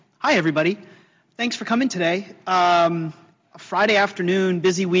Hi, everybody. Thanks for coming today. A Friday afternoon,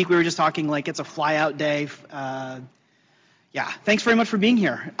 busy week. We were just talking like it's a fly-out day. Thanks very much for being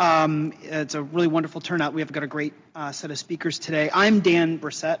here. It's a really wonderful turnout. We have got a great set of speakers today. I'm Dan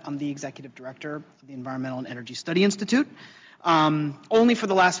Brissett. I'm the Executive Director of the Environmental and Energy Study Institute. Only for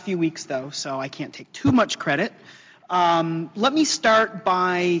the last few weeks, though, so I can't take too much credit. Let me start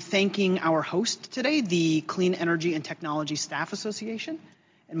by thanking our host today, the Clean Energy and Technology Staff Association.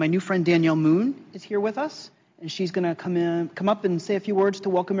 And my new friend Danielle Moon is here with us, and she's going to come up and say a few words to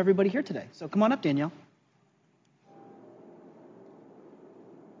welcome everybody here today. So come on up, Danielle.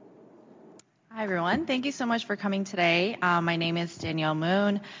 Hi, everyone. Thank you so much for coming today. My name is Danielle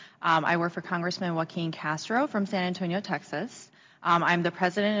Moon. I work for Congressman Joaquin Castro from San Antonio, Texas. I'm the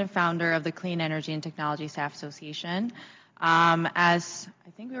president and founder of the Clean Energy and Technology Staff Association. As I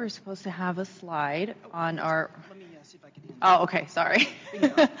think we were supposed to have a slide on our... Let me see if I can... Oh, okay, sorry.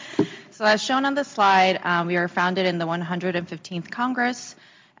 So as shown on the slide, we are founded in the 115th Congress,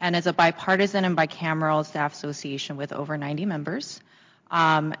 and is a bipartisan and bicameral staff association with over 90 members.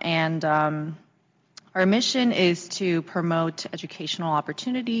 Our mission is to promote educational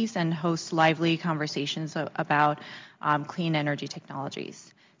opportunities and host lively conversations about clean energy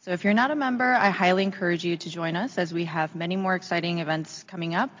technologies. So if you're not a member, I highly encourage you to join us as we have many more exciting events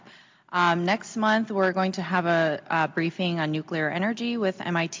coming up. Next month, we're going to have a briefing on nuclear energy with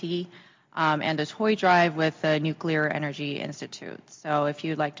MIT and a toy drive with the Nuclear Energy Institute. So if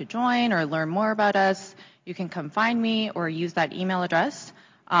you'd like to join or learn more about us, you can come find me or use that email address.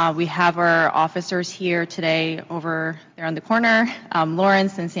 We have our officers here today over there on the corner,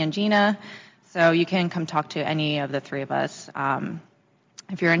 Lawrence and Sanjina. So you can come talk to any of the three of us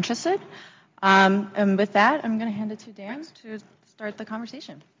if you're interested. And with that, I'm going to hand it to Dan to start the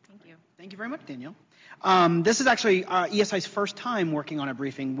conversation. Thank you. Thank you very much, Danielle. This is actually ESI's first time working on a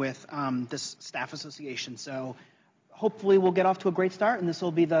briefing with this staff association. So hopefully we'll get off to a great start, and this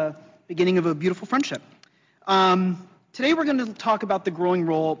will be the beginning of a beautiful friendship. Today we're going to talk about the growing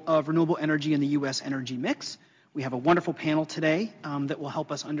role of renewable energy in the U.S. energy mix. We have a wonderful panel today that will help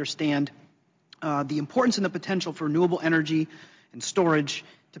us understand the importance and the potential for renewable energy and storage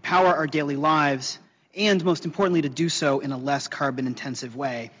to power our daily lives, and most importantly, to do so in a less carbon-intensive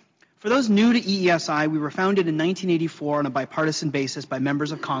way. For those new to EESI, we were founded in 1984 on a bipartisan basis by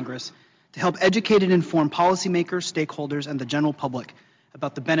members of Congress to help educate and inform policymakers, stakeholders, and the general public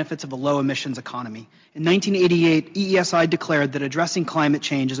about the benefits of a low-emissions economy. In 1988, EESI declared that addressing climate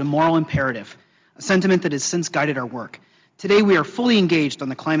change is a moral imperative, a sentiment that has since guided our work. Today, we are fully engaged on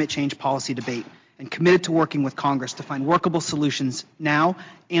the climate change policy debate and committed to working with Congress to find workable solutions now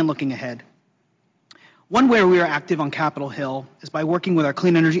and looking ahead. One way we are active on Capitol Hill is by working with our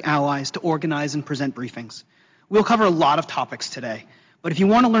clean energy allies to organize and present briefings. We'll cover a lot of topics today, but if you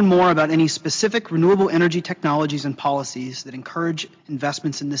want to learn more about any specific renewable energy technologies and policies that encourage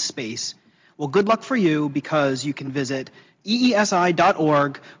investments in this space, well, good luck for you, because you can visit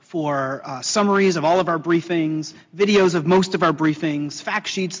eesi.org for summaries of all of our briefings, videos of most of our briefings, fact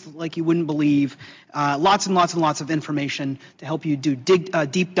sheets like you wouldn't believe, lots and lots and lots of information to help you do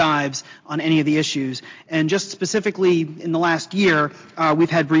deep dives on any of the issues. And just specifically in the last year,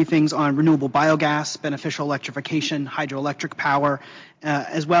 we've had briefings on renewable biogas, beneficial electrification, hydroelectric power,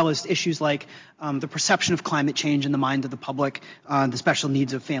 as well as issues like the perception of climate change in the mind of the public, the special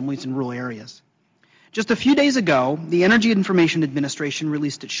needs of families in rural areas. Just a few days ago, the Energy Information Administration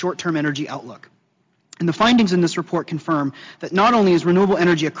released its short-term energy outlook. And the findings in this report confirm that not only is renewable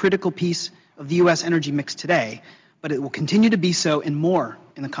energy a critical piece of the U.S. energy mix today, but it will continue to be so and more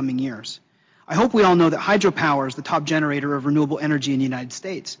in the coming years. I hope we all know that hydropower is the top generator of renewable energy in the United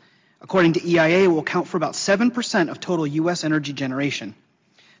States. According to EIA, it will account for about 7% of total U.S. energy generation.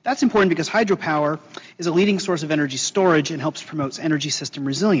 That's important because hydropower is a leading source of energy storage and helps promote energy system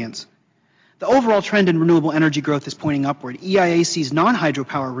resilience. The overall trend in renewable energy growth is pointing upward. EIA sees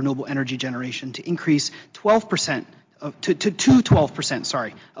non-hydropower renewable energy generation to increase 12% to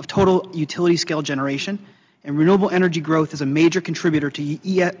 12% of total utility scale generation, and renewable energy growth is a major contributor to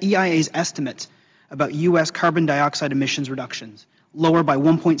EIA's estimates about U.S. carbon dioxide emissions reductions, lower by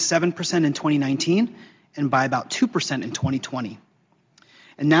 1.7% in 2019 and by about 2% in 2020.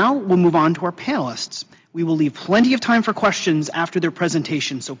 And now we'll move on to our panelists. We will leave plenty of time for questions after their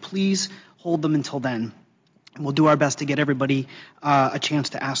presentation, so please hold them until then. And we'll do our best to get everybody a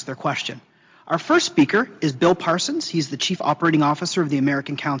chance to ask their question. Our first speaker is Bill Parsons. He's the Chief Operating Officer of the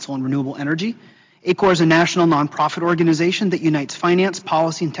American Council on Renewable Energy. ACORE is a national nonprofit organization that unites finance,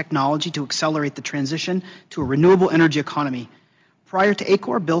 policy, and technology to accelerate the transition to a renewable energy economy. Prior to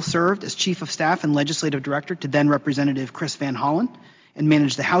ACORE, Bill served as Chief of Staff and Legislative Director to then Representative Chris Van Hollen. and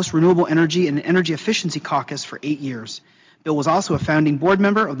managed the House Renewable Energy and Energy Efficiency Caucus for 8 years. Bill was also a founding board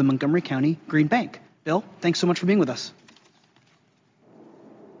member of the Montgomery County Green Bank. Bill, thanks so much for being with us.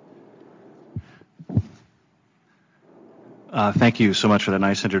 Thank you so much for that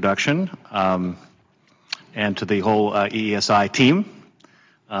nice introduction, and to the whole EESI team.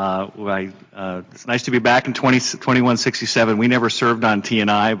 It's nice to be back in 2167. We never served on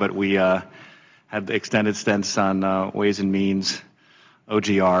T&I, but we had extended stints on Ways and Means,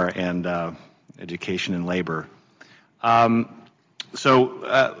 OGR, and Education and Labor. My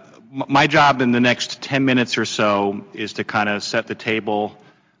job in the next 10 minutes or so is to kind of set the table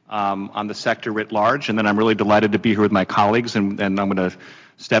on the sector writ large, and then I'm really delighted to be here with my colleagues, and I'm going to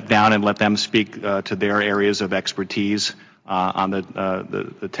step down and let them speak to their areas of expertise on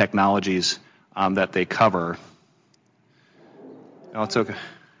the technologies that they cover. Oh, it's okay.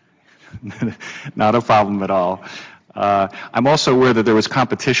 Not a problem at all. I'm also aware that there was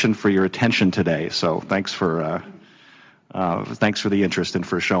competition for your attention today, so thanks for the interest and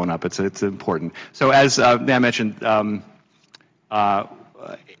for showing up. It's important. So as Dan mentioned,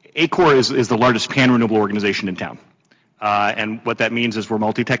 ACOR is the largest pan-renewable organization in town. And what that means is we're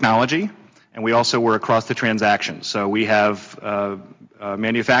multi-technology, and we also work across the transactions. So we have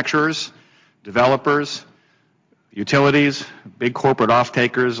manufacturers, developers, utilities, big corporate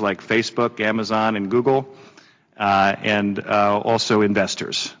off-takers like Facebook, Amazon, and Google, and also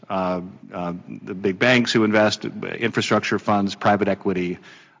investors, the big banks who invest, infrastructure funds, private equity,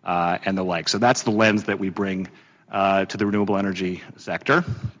 and the like. So that's the lens that we bring to the renewable energy sector.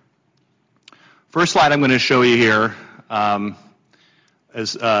 First slide I'm going to show you here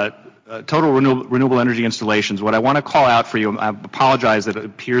is total renewable energy installations. What I want to call out for you, I apologize that it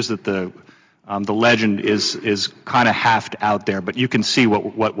appears that the legend is kind of halved out there, but you can see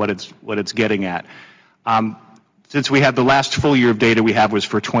what it's getting at. Since we have the last full year of data we have was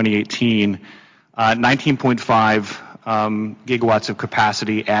for 2018, 19.5 gigawatts of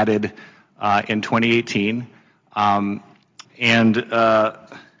capacity added in 2018, and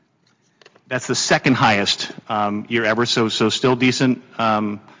that's the second highest year ever, so still decent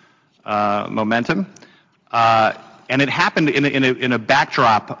momentum. And it happened in a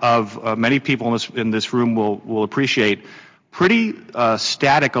backdrop of many people in this room will appreciate pretty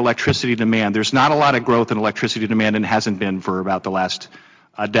static electricity demand. There's not a lot of growth in electricity demand and hasn't been for about the last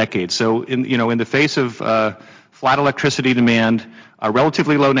decade. So in the face of flat electricity demand,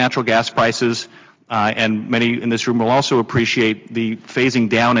 relatively low natural gas prices, and many in this room will also appreciate the phasing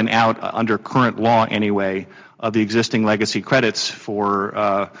down and out under current law anyway of the existing legacy credits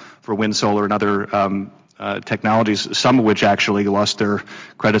for wind, solar, and other technologies, some of which actually lost their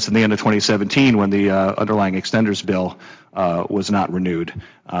credits in the end of 2017 when the underlying extenders bill was not renewed,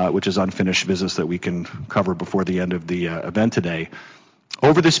 which is unfinished business that we can cover before the end of the event today.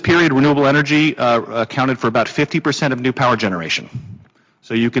 Over this period, renewable energy accounted for about 50% of new power generation.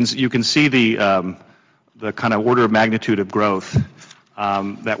 So you can see the kind of order of magnitude of growth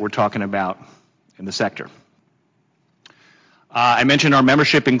that we're talking about in the sector. I mentioned our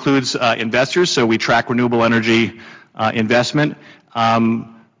membership includes investors, so we track renewable energy investment.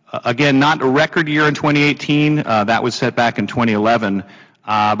 Again, not a record year in 2018. That was set back in 2011.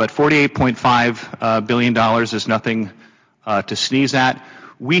 But $48.5 billion is nothing to sneeze at.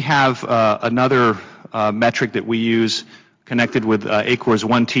 We have another metric that we use connected with ACOR's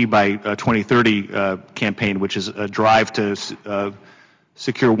 1T by 2030 campaign, which is a drive to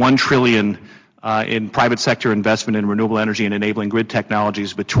secure $1 trillion in private sector investment in renewable energy and enabling grid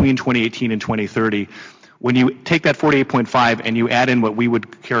technologies between 2018 and 2030. When you take that 48.5 and you add in what we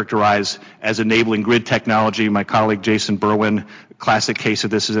would characterize as enabling grid technology, my colleague Jason Berwin, classic case of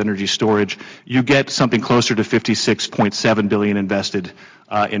this is energy storage, you get something closer to $56.7 billion invested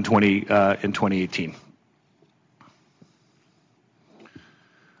in 2018.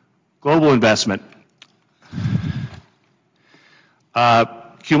 Global investment.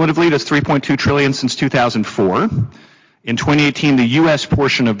 Cumulatively, that's $3.2 trillion since 2004. In 2018, the U.S.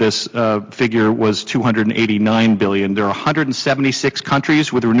 portion of this figure was $289 billion. There are 176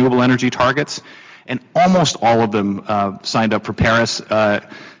 countries with renewable energy targets, and almost all of them signed up for Paris,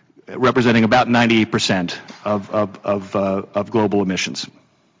 representing about 98% of global emissions.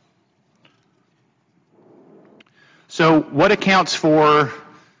 So what accounts for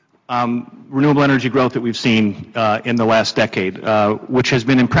renewable energy growth that we've seen in the last decade, which has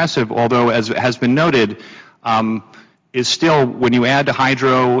been impressive, although, as has been noted, is still, when you add to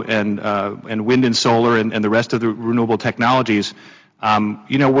hydro and wind and solar and the rest of the renewable technologies,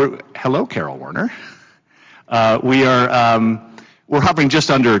 hello, Carol Werner. We're hovering just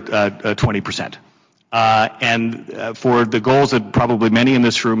under 20%. and for the goals that probably many in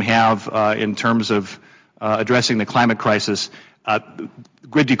this room have in terms of addressing the climate crisis,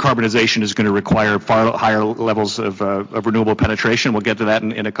 grid decarbonization is going to require far higher levels of renewable penetration. We'll get to that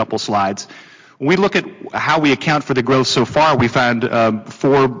in a couple slides. When we look at how we account for the growth so far, we found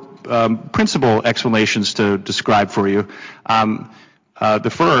four principal explanations to describe for you. The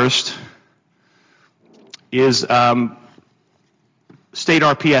first is state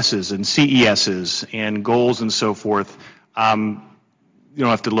RPSs and CESs and goals and so forth. You don't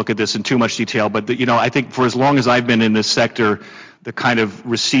have to look at this in too much detail, but I think for as long as I've been in this sector, the kind of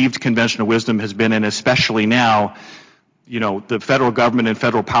received conventional wisdom has been, and especially now, the federal government and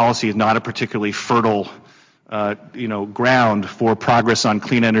federal policy is not a particularly fertile ground for progress on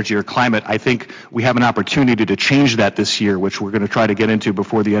clean energy or climate. I think we have an opportunity to change that this year, which we're going to try to get into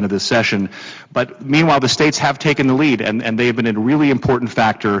before the end of this session. But meanwhile, the states have taken the lead, and they have been a really important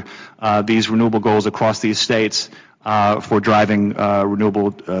factor, these renewable goals across these states, for driving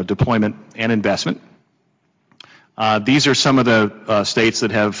renewable deployment and investment. These are some of the states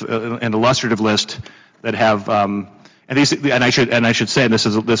that have an illustrative list that have and I should say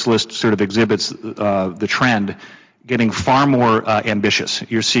this list sort of exhibits the trend getting far more ambitious.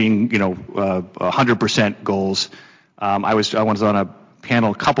 You're seeing 100% goals. I was on a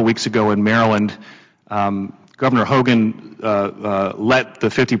panel a couple weeks ago in Maryland. Governor Hogan let the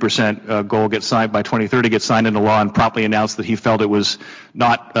 50% goal get signed by 2030 get signed into law, and promptly announced that he felt it was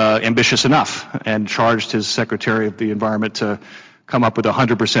not ambitious enough, and charged his Secretary of the Environment to come up with a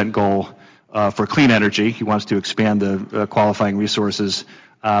 100% goal for clean energy. He wants to expand the qualifying resources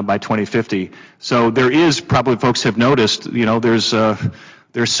by 2050. So there is, probably folks have noticed, there's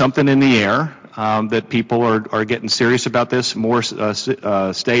something in the air that people are getting serious about this. More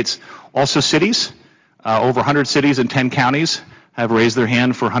states, also cities, over 100 cities and 10 counties have raised their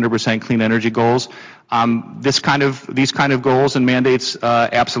hand for 100% clean energy goals. These kind of goals and mandates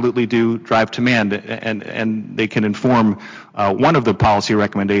absolutely do drive demand, and they can inform one of the policy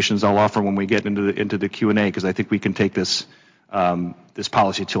recommendations I'll offer when we get into the Q&A, because I think we can take this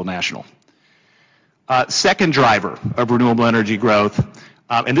policy tool national. Second driver of renewable energy growth,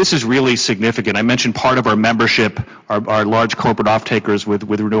 and this is really significant. I mentioned part of our membership are large corporate off-takers with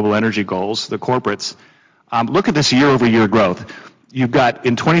renewable energy goals, the corporates. Look at this year-over-year growth. You've got,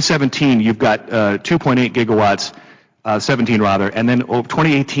 in 2017, you've got 2.8 gigawatts, 17 rather, and then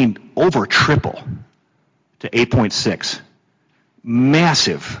 2018 over triple to 8.6.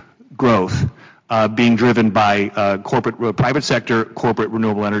 Massive growth being driven by private sector corporate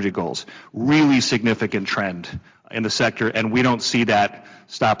renewable energy goals. Really significant trend in the sector, and we don't see that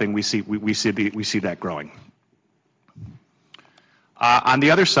stopping. We see that growing. On the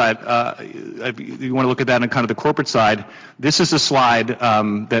other side, you want to look at that on kind of the corporate side. This is a slide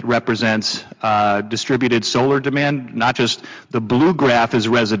that represents distributed solar demand. Not just the blue graph is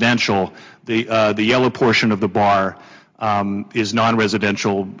residential. The yellow portion of the bar is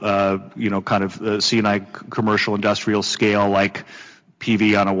non-residential, kind of C&I commercial industrial scale, like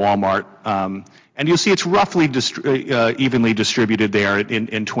PV on a Walmart. And you'll see it's roughly evenly distributed there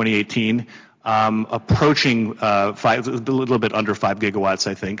in 2018. Approaching a little bit under 5 gigawatts,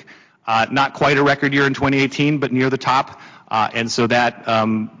 I think. Not quite a record year in 2018, but near the top. And so that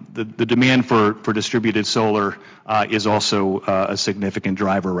the demand for distributed solar is also a significant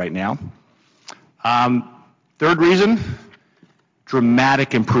driver right now. Third reason,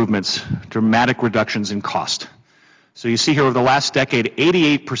 dramatic improvements, dramatic reductions in cost. So you see here over the last decade,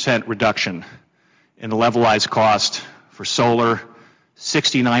 88% reduction in the levelized cost for solar,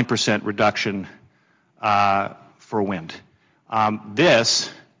 69% reduction for wind. We're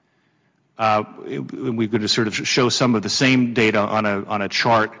going to sort of show some of the same data on a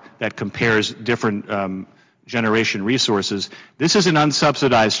chart that compares different generation resources. This is an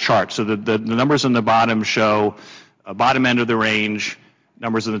unsubsidized chart. So the numbers on the bottom show a bottom end of the range,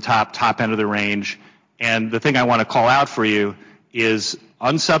 numbers on the top end of the range. And the thing I want to call out for you is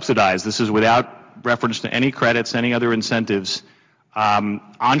unsubsidized. This is without reference to any credits, any other incentives.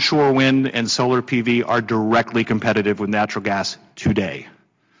 Onshore wind and solar PV are directly competitive with natural gas today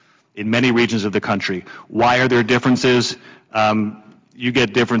in many regions of the country. Why are there differences? You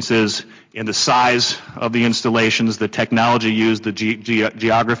get differences in the size of the installations, the technology used, the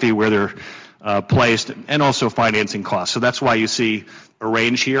geography where they're placed, and also financing costs. So that's why you see a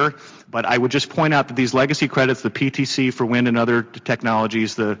range here. But I would just point out that these legacy credits, the PTC for wind and other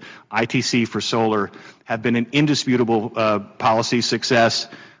technologies, the ITC for solar, have been an indisputable policy success,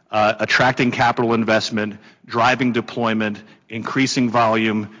 attracting capital investment, driving deployment, increasing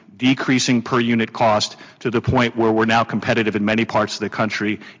volume, decreasing per unit cost to the point where we're now competitive in many parts of the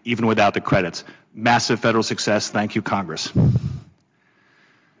country, even without the credits. Massive federal success. Thank you, Congress.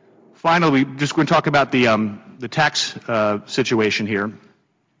 Finally, we're just going to talk about the tax situation here.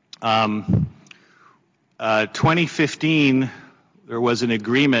 2015, there was an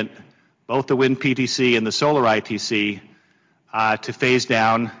agreement, both the wind PTC and the solar ITC, to phase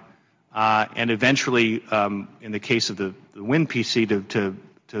down and eventually, in the case of the wind PC,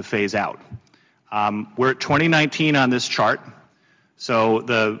 to phase out. We're at 2019 on this chart. So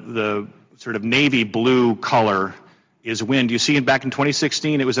the sort of navy blue color is wind. You see back in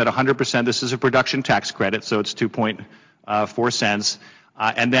 2016, it was at 100%. This is a production tax credit, so it's 2.4 cents.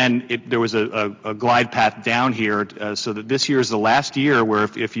 And then there was a glide path down here, so that this year is the last year where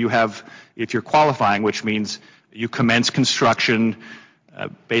if you're qualifying, which means you commence construction,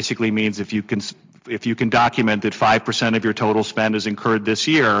 basically means if you can document that 5% of your total spend is incurred this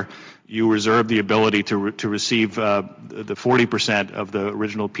year, you reserve the ability to receive the 40% of the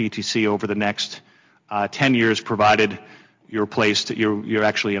original PTC over the next 10 years, provided you're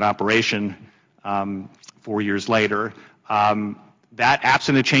actually in operation 4 years later. That,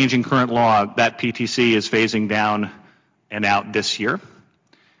 absent a change in current law, that PTC is phasing down and out this year.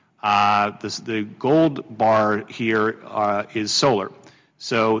 The gold bar here is solar.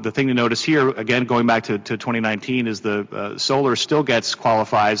 So the thing to notice here, again, going back to 2019, is the solar still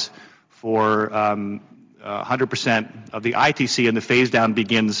qualifies for 100% of the ITC, and the phase down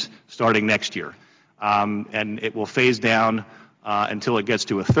begins starting next year. And it will phase down until it gets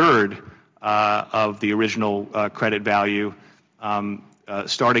to a third of the original credit value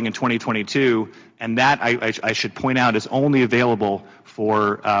starting in 2022. And that, I should point out, is only available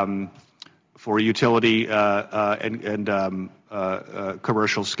for utility and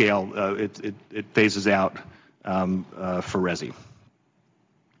commercial scale. It phases out for resi.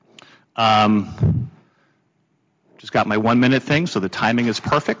 Just got my 1 minute thing, so the timing is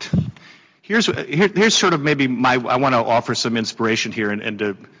perfect. Here's sort of maybe I want to offer some inspiration here and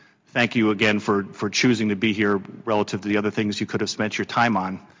to thank you again for choosing to be here relative to the other things you could have spent your time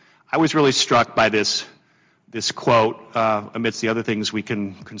on. I was really struck by this quote amidst the other things we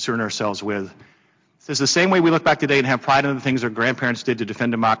can concern ourselves with. It says, the same way we look back today and have pride in the things our grandparents did to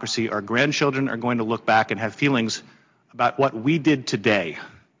defend democracy, our grandchildren are going to look back and have feelings about what we did today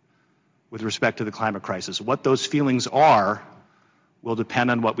with respect to the climate crisis. What those feelings are will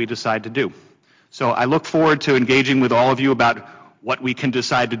depend on what we decide to do. So I look forward to engaging with all of you about what we can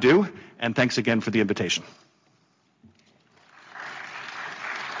decide to do, and thanks again for the invitation.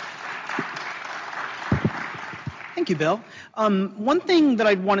 Thank you, Bill. One thing that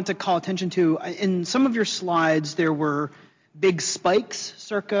I wanted to call attention to, in some of your slides, there were big spikes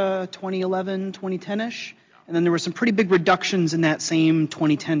circa 2011, 2010-ish, and then there were some pretty big reductions in that same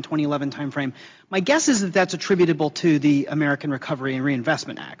 2010, 2011 timeframe. My guess is that that's attributable to the American Recovery and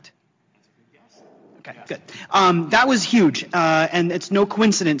Reinvestment Act. Okay, good. That was huge, and it's no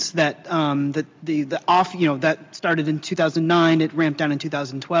coincidence that that started in 2009, it ramped down in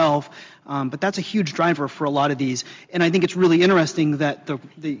 2012, but that's a huge driver for a lot of these. And I think it's really interesting that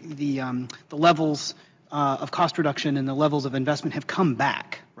the levels of cost reduction and the levels of investment have come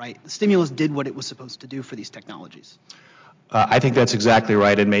back, right? The stimulus did what it was supposed to do for these technologies. I think that's exactly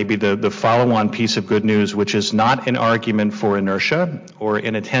right, and maybe the follow-on piece of good news, which is not an argument for inertia or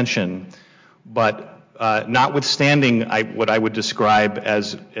inattention, but notwithstanding what I would describe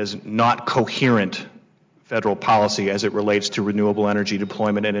as not coherent federal policy as it relates to renewable energy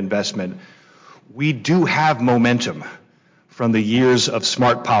deployment and investment, we do have momentum from the years of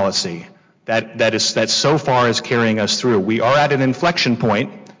smart policy that so far is carrying us through. We are at an inflection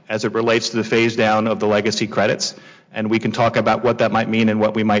point as it relates to the phase down of the legacy credits, and we can talk about what that might mean and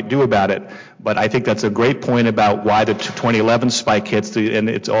what we might do about it. But I think that's a great point about why the 2011 spike hits, and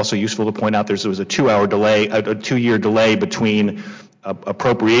it's also useful to point out there was a 2-year delay between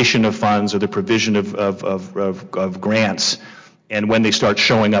appropriation of funds or the provision of grants and when they start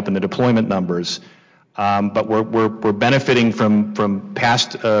showing up in the deployment numbers. But we're benefiting from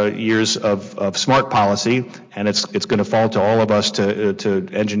past years of smart policy, and it's going to fall to all of us to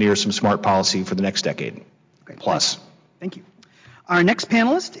engineer some smart policy for the next decade. Plus. Thank you. Our next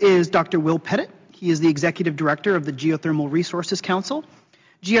panelist is Dr. Will Pettit. He is the Executive Director of the Geothermal Resources Council.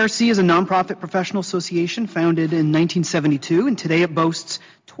 GRC is a nonprofit professional association founded in 1972, and today it boasts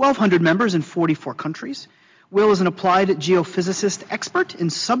 1,200 members in 44 countries. Will is an applied geophysicist expert in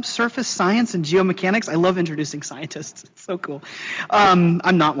subsurface science and geomechanics. I love introducing scientists. It's so cool.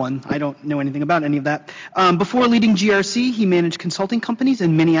 I'm not one. I don't know anything about any of that. Before leading GRC, he managed consulting companies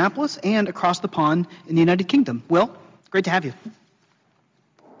in Minneapolis and across the pond in the United Kingdom. Will, great to have you.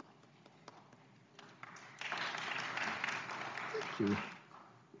 Thank you.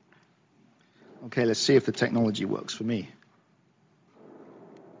 Okay, let's see if the technology works for me.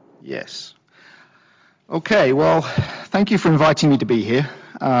 Yes. Okay, well, thank you for inviting me to be here.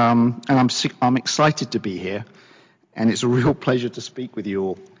 And I'm excited to be here. And it's a real pleasure to speak with you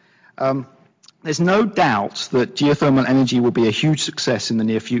all. There's no doubt that geothermal energy will be a huge success in the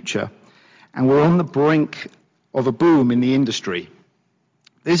near future. And we're on the brink of a boom in the industry.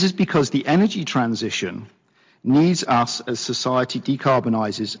 This is because the energy transition needs us as society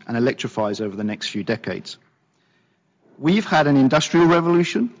decarbonizes and electrifies over the next few decades. We've had an industrial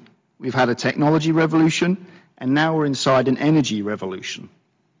revolution, we've had a technology revolution, and now we're inside an energy revolution.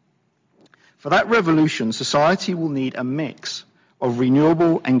 For that revolution, society will need a mix of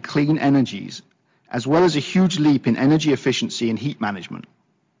renewable and clean energies, as well as a huge leap in energy efficiency and heat management,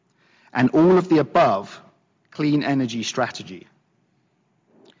 and all of the above clean energy strategy.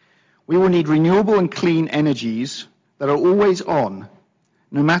 We will need renewable and clean energies that are always on,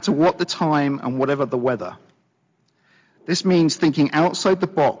 no matter what the time and whatever the weather. This means thinking outside the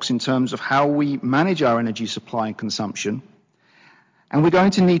box in terms of how we manage our energy supply and consumption, and we're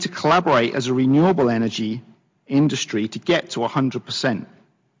going to need to collaborate as a renewable energy industry to get to 100%.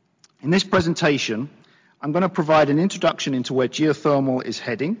 In this presentation, I'm going to provide an introduction into where geothermal is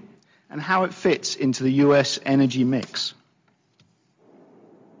heading and how it fits into the US energy mix.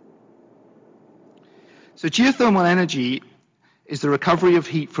 So geothermal energy is the recovery of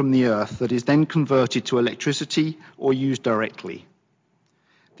heat from the earth that is then converted to electricity or used directly.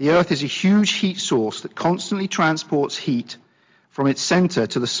 The earth is a huge heat source that constantly transports heat from its center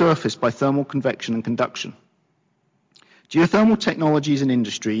to the surface by thermal convection and conduction. Geothermal technologies and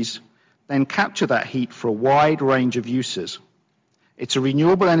industries then capture that heat for a wide range of uses. It's a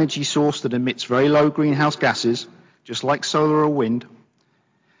renewable energy source that emits very low greenhouse gases, just like solar or wind,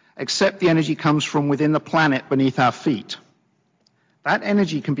 except the energy comes from within the planet beneath our feet. That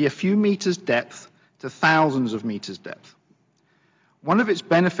energy can be a few meters depth to thousands of meters depth. One of its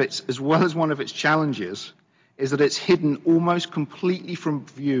benefits, as well as one of its challenges, is that it's hidden almost completely from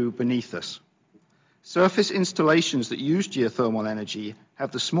view beneath us. Surface installations that use geothermal energy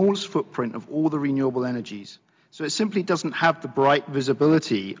have the smallest footprint of all the renewable energies, so it simply doesn't have the bright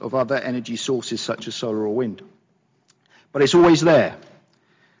visibility of other energy sources such as solar or wind. But it's always there.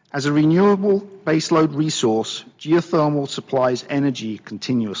 As a renewable baseload resource, geothermal supplies energy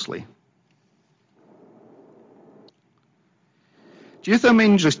continuously.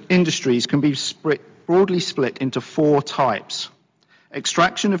 Geothermal industries can be broadly split into 4 types.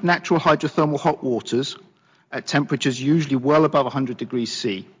 Extraction of natural hydrothermal hot waters at temperatures usually well above 100 degrees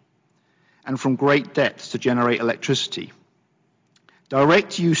C and from great depths to generate electricity.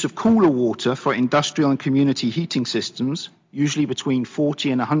 Direct use of cooler water for industrial and community heating systems, usually between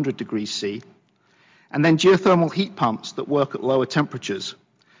 40 and 100 degrees C, and then geothermal heat pumps that work at lower temperatures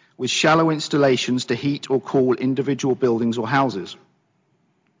with shallow installations to heat or cool individual buildings or houses.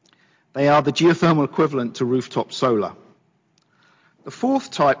 They are the geothermal equivalent to rooftop solar. The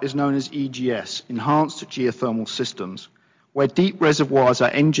 4th type is known as EGS, Enhanced Geothermal Systems, where deep reservoirs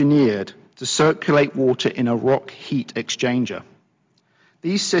are engineered to circulate water in a rock heat exchanger.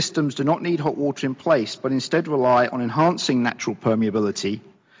 These systems do not need hot water in place, but instead rely on enhancing natural permeability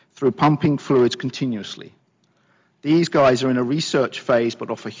through pumping fluids continuously. These guys are in a research phase, but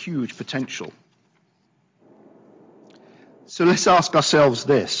offer huge potential. So let's ask ourselves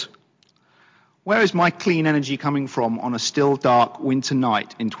this. Where is my clean energy coming from on a still dark winter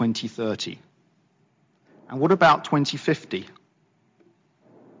night in 2030? And what about 2050?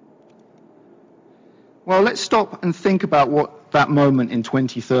 Well, let's stop and think about what that moment in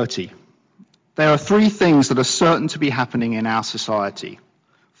 2030. There are 3 things that are certain to be happening in our society.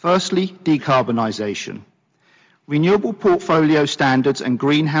 Firstly, decarbonization. Renewable portfolio standards and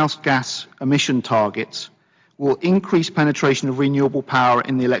greenhouse gas emission targets will increase penetration of renewable power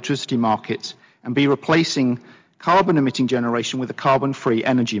in the electricity markets and be replacing carbon-emitting generation with a carbon-free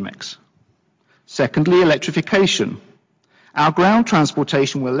energy mix. Secondly, electrification. Our ground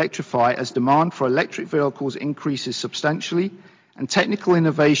transportation will electrify as demand for electric vehicles increases substantially and technical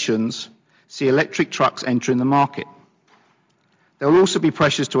innovations see electric trucks entering the market. There will also be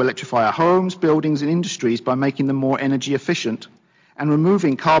pressures to electrify our homes, buildings, and industries by making them more energy efficient and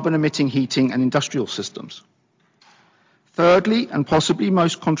removing carbon-emitting heating and industrial systems. Thirdly, and possibly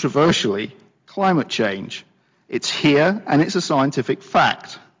most controversially, climate change. It's here and it's a scientific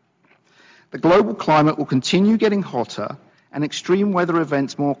fact. The global climate will continue getting hotter and extreme weather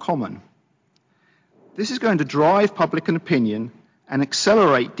events more common. This is going to drive public opinion and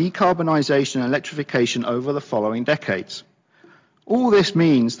accelerate decarbonization and electrification over the following decades. All this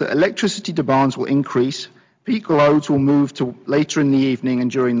means that electricity demands will increase, peak loads will move to later in the evening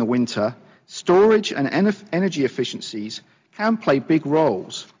and during the winter, Storage and energy efficiencies can play big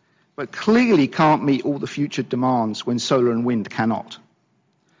roles, but clearly can't meet all the future demands when solar and wind cannot.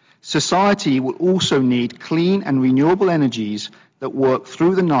 Society will also need clean and renewable energies that work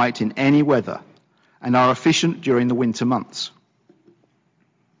through the night in any weather and are efficient during the winter months.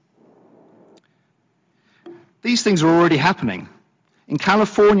 These things are already happening. In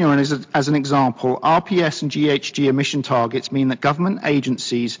California, and as an example, RPS and GHG emission targets mean that government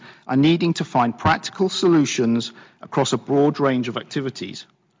agencies are needing to find practical solutions across a broad range of activities.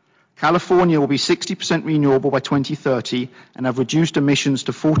 California will be 60% renewable by 2030 and have reduced emissions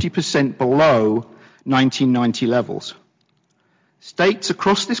to 40% below 1990 levels. States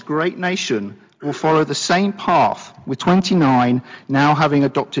across this great nation will follow the same path, with 29 now having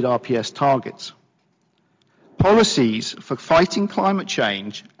adopted RPS targets. Policies for fighting climate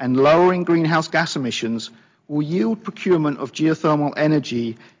change and lowering greenhouse gas emissions will yield procurement of geothermal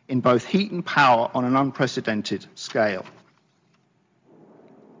energy in both heat and power on an unprecedented scale.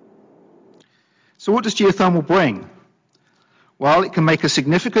 So what does geothermal bring? Well, it can make a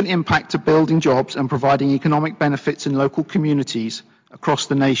significant impact to building jobs and providing economic benefits in local communities across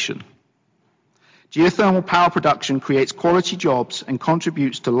the nation. Geothermal power production creates quality jobs and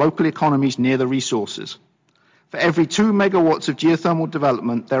contributes to local economies near the resources. For every 2 megawatts of geothermal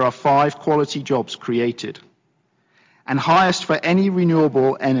development, there are 5 quality jobs created, and highest for any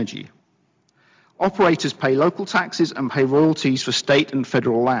renewable energy. Operators pay local taxes and pay royalties for state and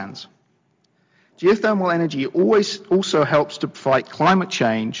federal lands. Geothermal energy also helps to fight climate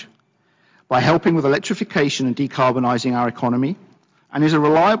change by helping with electrification and decarbonizing our economy, and is a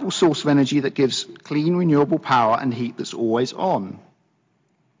reliable source of energy that gives clean, renewable power and heat that's always on.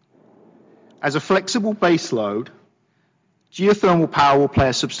 As a flexible baseload, geothermal power will play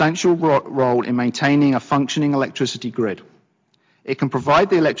a substantial role in maintaining a functioning electricity grid. It can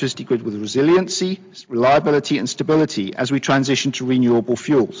provide the electricity grid with resiliency, reliability, and stability as we transition to renewable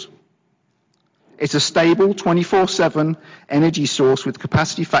fuels. It's a stable 24/7 energy source with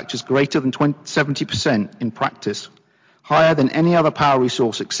capacity factors greater than 70% in practice, higher than any other power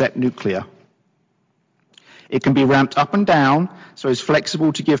resource except nuclear. It can be ramped up and down, so it's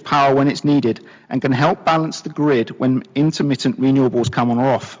flexible to give power when it's needed, and can help balance the grid when intermittent renewables come on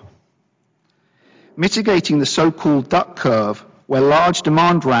or off. Mitigating the so-called duck curve, where large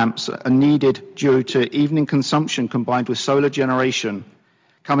demand ramps are needed due to evening consumption combined with solar generation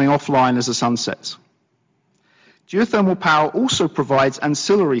coming offline as the sun sets. Geothermal power also provides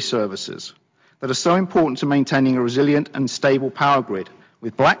ancillary services that are so important to maintaining a resilient and stable power grid,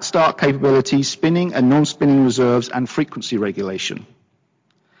 with black start capabilities, spinning and non-spinning reserves, and frequency regulation.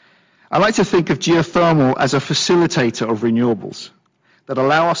 I like to think of geothermal as a facilitator of renewables that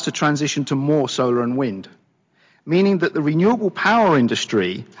allow us to transition to more solar and wind, meaning that the renewable power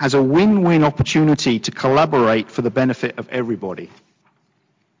industry has a win-win opportunity to collaborate for the benefit of everybody.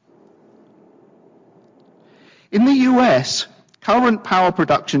 In the US, current power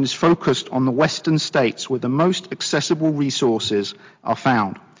production is focused on the western states where the most accessible resources are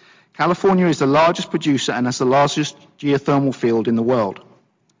found. California is the largest producer and has the largest geothermal field in the world.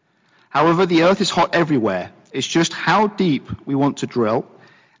 However, the earth is hot everywhere. It's just how deep we want to drill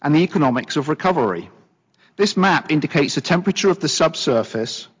and the economics of recovery. This map indicates the temperature of the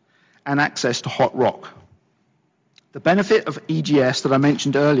subsurface and access to hot rock. The benefit of EGS that I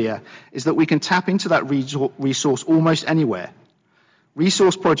mentioned earlier is that we can tap into that resource almost anywhere.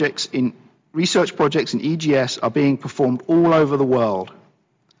 Research projects in EGS are being performed all over the world.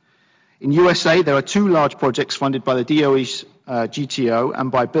 In USA, there are 2 large projects funded by the DOE's GTO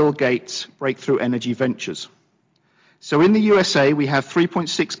and by Bill Gates' Breakthrough Energy Ventures. So in the USA, we have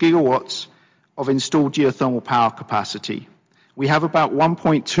 3.6 gigawatts of installed geothermal power capacity. We have about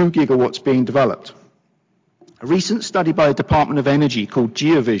 1.2 gigawatts being developed. A recent study by the Department of Energy called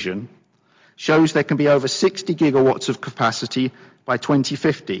GeoVision shows there can be over 60 gigawatts of capacity by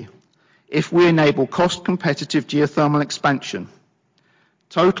 2050 if we enable cost-competitive geothermal expansion.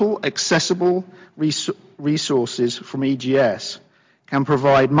 Total accessible resources from EGS can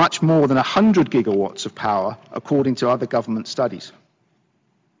provide much more than 100 gigawatts of power, according to other government studies.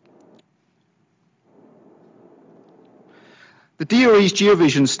 The DOE's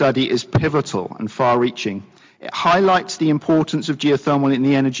GeoVision study is pivotal and far-reaching. It highlights the importance of geothermal in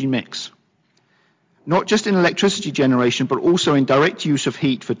the energy mix, not just in electricity generation, but also in direct use of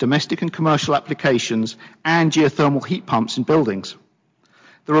heat for domestic and commercial applications and geothermal heat pumps in buildings.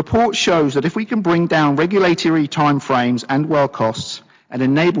 The report shows that if we can bring down regulatory timeframes and well costs and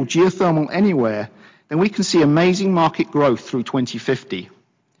enable geothermal anywhere, then we can see amazing market growth through 2050.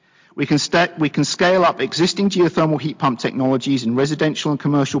 We can scale up existing geothermal heat pump technologies in residential and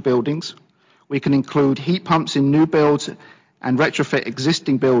commercial buildings. We can include heat pumps in new builds and retrofit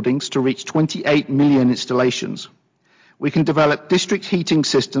existing buildings to reach 28 million installations. We can develop district heating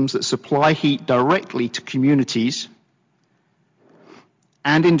systems that supply heat directly to communities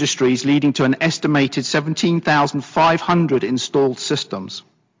and industries, leading to an estimated 17,500 installed systems.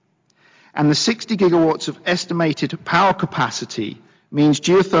 And the 60 gigawatts of estimated power capacity means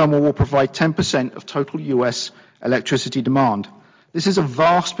geothermal will provide 10% of total US electricity demand. This is a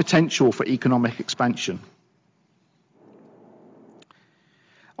vast potential for economic expansion.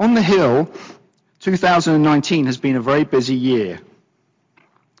 On the Hill, 2019 has been a very busy year.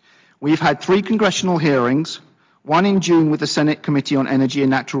 We've had 3 congressional hearings, one in June with the Senate Committee on Energy and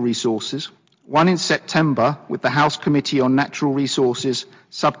Natural Resources, one in September with the House Committee on Natural Resources,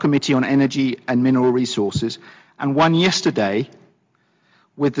 Subcommittee on Energy and Mineral Resources, and one yesterday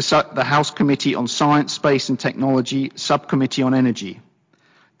with the House Committee on Science, Space and Technology, Subcommittee on Energy.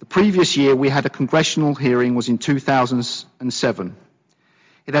 The previous year we had a congressional hearing was in 2007.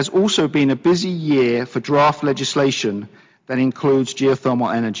 It has also been a busy year for draft legislation that includes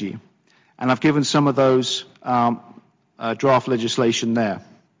geothermal energy. And I've given some of those draft legislation there.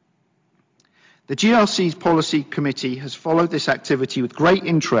 The GRC's Policy Committee has followed this activity with great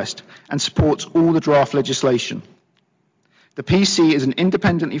interest and supports all the draft legislation. The PC is an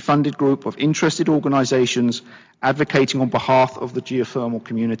independently funded group of interested organizations advocating on behalf of the geothermal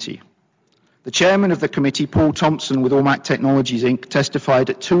community. The chairman of the committee, Paul Thompson with Ormac Technologies, Inc., testified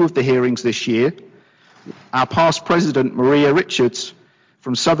at 2 of the hearings this year. Our past president, Maria Richards,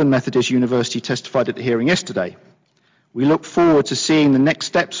 from Southern Methodist University, testified at the hearing yesterday. We look forward to seeing the next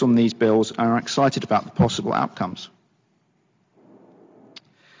steps on these bills and are excited about the possible outcomes.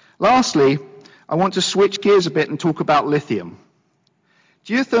 Lastly, I want to switch gears a bit and talk about lithium.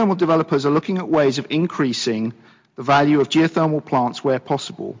 Geothermal developers are looking at ways of increasing the value of geothermal plants where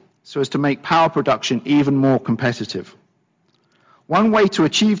possible, so as to make power production even more competitive. One way to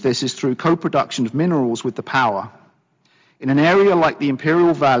achieve this is through co-production of minerals with the power. In an area like the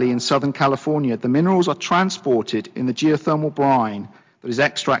Imperial Valley in Southern California, the minerals are transported in the geothermal brine that is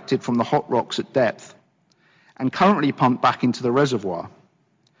extracted from the hot rocks at depth and currently pumped back into the reservoir.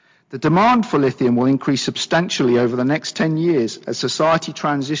 The demand for lithium will increase substantially over the next 10 years as society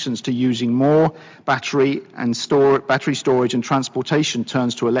transitions to using more battery storage and transportation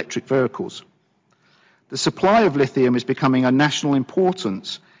turns to electric vehicles. The supply of lithium is becoming a national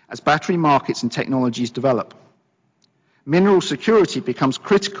importance as battery markets and technologies develop. Mineral security becomes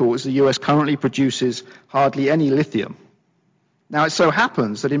critical as the US currently produces hardly any lithium. Now, it so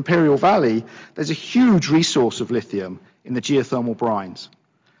happens that in Imperial Valley, there's a huge resource of lithium in the geothermal brines.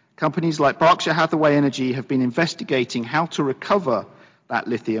 Companies like Berkshire Hathaway Energy have been investigating how to recover that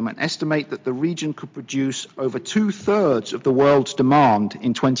lithium and estimate that the region could produce over 2/3 of the world's demand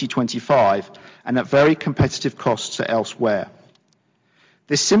in 2025 and at very competitive costs elsewhere.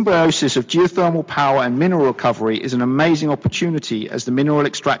 This symbiosis of geothermal power and mineral recovery is an amazing opportunity as the mineral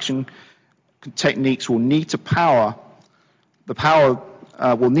extraction techniques will need power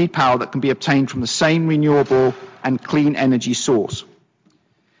that can be obtained from the same renewable and clean energy source.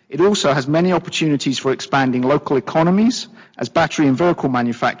 It also has many opportunities for expanding local economies as battery and vehicle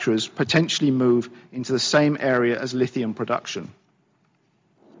manufacturers potentially move into the same area as lithium production.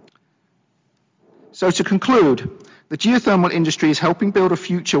 So to conclude, the geothermal industry is helping build a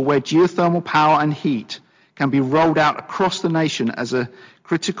future where geothermal power and heat can be rolled out across the nation as a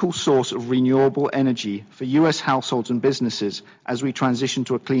critical source of renewable energy for US households and businesses as we transition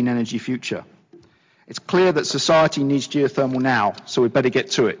to a clean energy future. It's clear that society needs geothermal now, so we better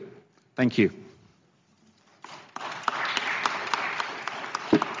get to it. Thank you.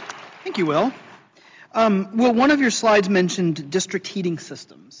 Thank you, Will. Will, one of your slides mentioned district heating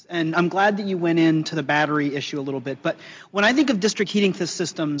systems, and I'm glad that you went into the battery issue a little bit, but when I think of district heating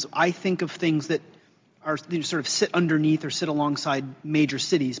systems, I think of things that are sort of sit underneath or sit alongside major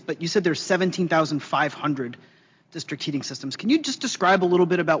cities, but you said there's 17,500 district heating systems. Can you just describe a little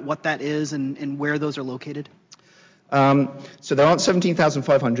bit about what that is and where those are located? So there aren't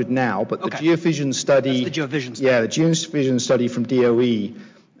 17,500 now, but the Geovision study... That's the Geovision study. Yeah, the Geovision study from DOE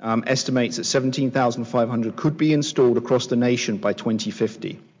estimates that 17,500 could be installed across the nation by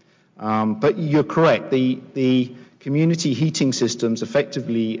 2050. But you're correct, the community heating systems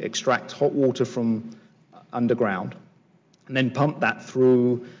effectively extract hot water from underground and then pump that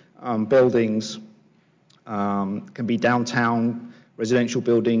through buildings, can be downtown, residential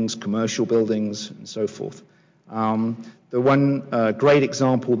buildings, commercial buildings, and so forth. The one great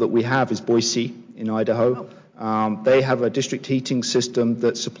example that we have is Boise in Idaho. They have a district heating system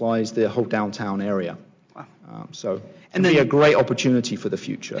that supplies the whole downtown area. So And it'll be then- a great opportunity for the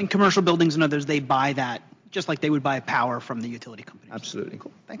future. And commercial buildings and others, they buy that just like they would buy power from the utility company. Absolutely.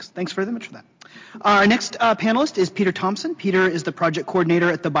 Cool. Thanks very much for that. Our next panelist is Peter Thompson. Peter is the project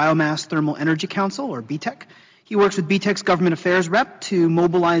coordinator at the Biomass Thermal Energy Council, or BTEC. He works with BTEC's government affairs rep to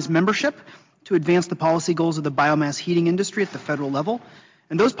mobilize membership to advance the policy goals of the biomass heating industry at the federal level.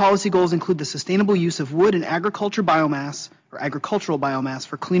 And those policy goals include the sustainable use of wood and agricultural biomass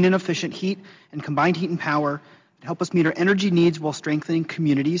for clean and efficient heat and combined heat and power to help us meet our energy needs while strengthening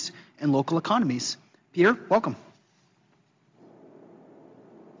communities and local economies. Peter, welcome.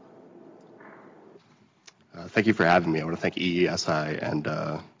 Thank you for having me. I want to thank EESI and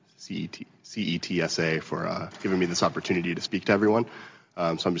CETSA for giving me this opportunity to speak to everyone.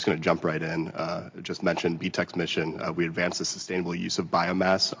 So I'm just going to jump right in. Just mentioned BTEC's mission. We advance the sustainable use of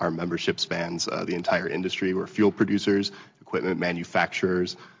biomass. Our membership spans the entire industry. We're fuel producers, equipment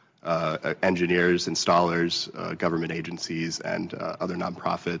manufacturers, engineers, installers, government agencies, and other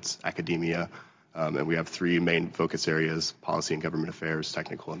nonprofits, academia. And we have three main focus areas: policy and government affairs,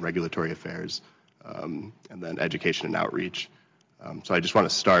 technical and regulatory affairs, and then education and outreach. So I just want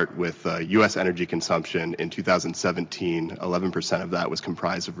to start with U.S. energy consumption. In 2017, 11% of that was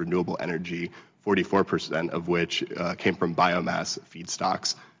comprised of renewable energy, 44% of which came from biomass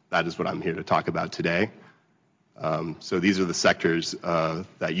feedstocks. That is what I'm here to talk about today. So these are the sectors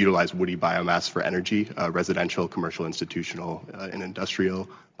that utilize woody biomass for energy: residential, commercial, institutional, and industrial,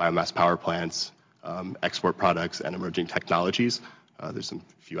 biomass power plants, export products, and emerging technologies. There's some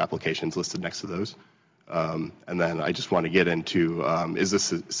few applications listed next to those. And then I just want to get into, is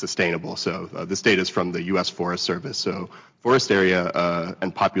this sustainable? So this data is from the U.S. Forest Service. So forest area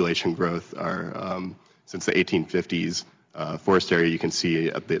and population growth are, since the 1850s, forest area, you can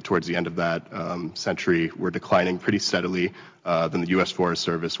see towards the end of that century, we're declining pretty steadily. Then the U.S. Forest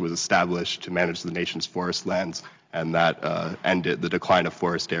Service was established to manage the nation's forest lands, and that ended. The decline of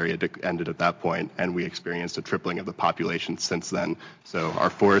forest area ended at that point, and we experienced a tripling of the population since then. So our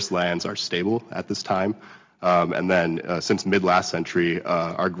forest lands are stable at this time. And then since mid-last century,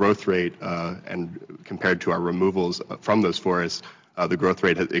 our growth rate, and compared to our removals from those forests, the growth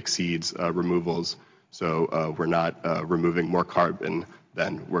rate exceeds removals. So we're not removing more carbon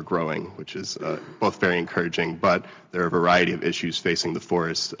than we're growing, which is both very encouraging, but there are a variety of issues facing the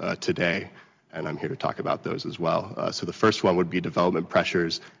forest today, and I'm here to talk about those as well. So the first one would be development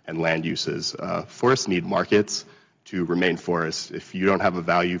pressures and land uses. Forests need markets to remain forests. If you don't have a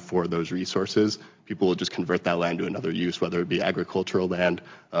value for those resources, people will just convert that land to another use, whether it be agricultural land,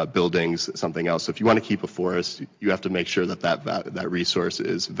 buildings, something else. So if you want to keep a forest, you have to make sure that that resource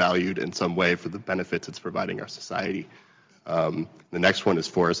is valued in some way for the benefits it's providing our society. The next one is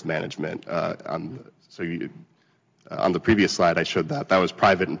forest management. On the previous slide, I showed that was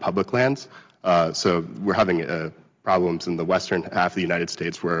private and public lands. So we're having problems in the western half of the United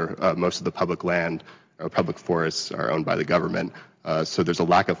States where most of the public land or public forests are owned by the government. So there's a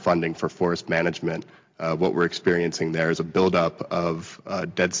lack of funding for forest management. What we're experiencing there is a buildup of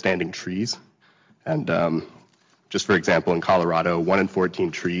dead standing trees. And just for example, in Colorado, 1 in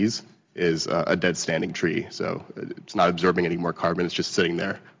 14 trees is a dead standing tree. So it's not absorbing any more carbon. It's just sitting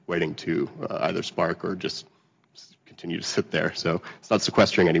there waiting to either spark or just continue to sit there. So it's not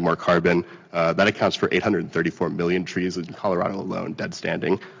sequestering any more carbon. That accounts for 834 million trees in Colorado alone, dead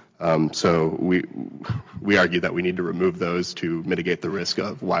standing. So we argue that we need to remove those to mitigate the risk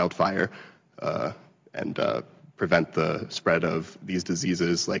of wildfire and prevent the spread of these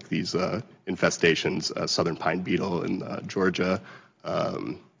diseases like these infestations, southern pine beetle in Georgia,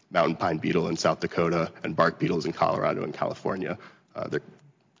 mountain pine beetle in South Dakota, and bark beetles in Colorado and California. They're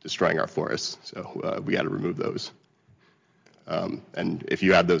destroying our forests, so we got to remove those. And if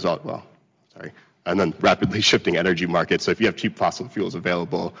you add those all, and then rapidly shifting energy markets. So if you have cheap fossil fuels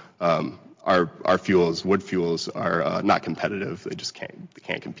available, our fuels, wood fuels, are not competitive. They just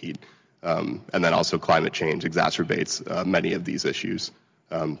can't compete. And then also climate change exacerbates many of these issues.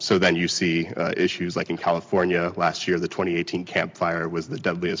 So then you see issues like in California last year, the 2018 Camp Fire was the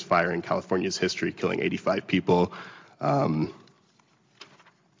deadliest fire in California's history, killing 85 people. I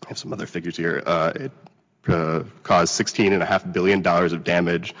have some other figures here. It caused $16.5 billion of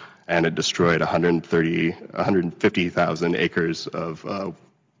damage, and it destroyed 150,000 acres of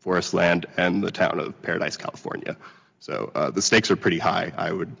forest land and the town of Paradise, California. So the stakes are pretty high,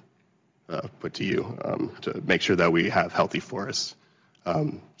 I would put to you, to make sure that we have healthy forests.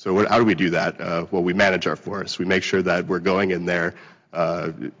 So how do we do that? Well, we manage our forests. We make sure that we're going in there,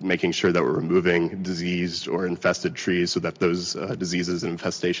 making sure that we're removing diseased or infested trees so that those diseases and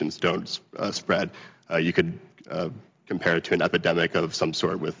infestations don't spread. You could compare it to an epidemic of some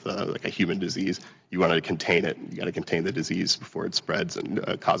sort with like a human disease. you want to contain it. You got to contain the disease before it spreads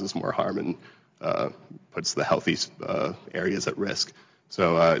and causes more harm and puts the healthy areas at risk.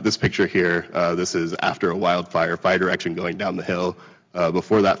 So this picture here, this is after a wildfire, fire direction going down the hill.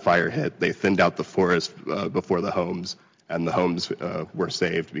 Before that fire hit, they thinned out the forest before the homes, and the homes were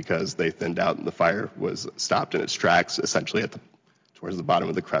saved because they thinned out and the fire was stopped in its tracks, essentially towards the bottom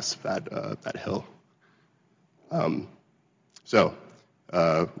of the crest of that hill. So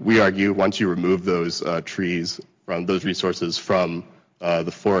we argue once you remove those trees from those resources from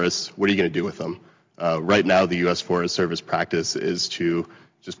the forests, what are you going to do with them? Right now, the U.S. Forest Service practice is to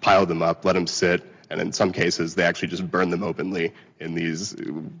just pile them up, let them sit, and in some cases, they actually just burn them openly in these,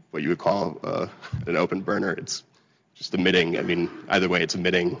 what you would call an open burner. It's just emitting, I mean, either way, it's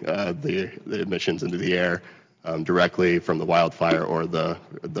emitting the emissions into the air directly from the wildfire or the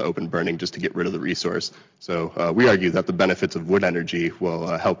open burning just to get rid of the resource. So we argue that the benefits of wood energy will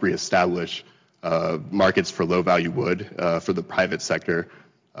help reestablish markets for low-value wood for the private sector.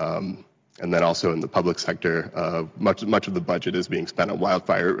 And then also in the public sector, much of the budget is being spent on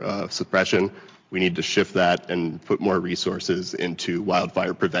wildfire suppression. We need to shift that and put more resources into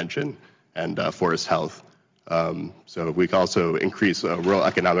wildfire prevention and forest health. So we can also increase rural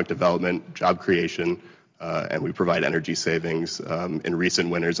economic development, job creation, and we provide energy savings. In recent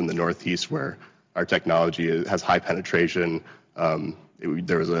winters in the Northeast where our technology has high penetration,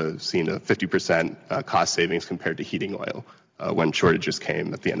 there was seen a 50% cost savings compared to heating oil when shortages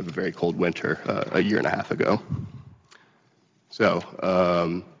came at the end of a very cold winter a year and a half ago.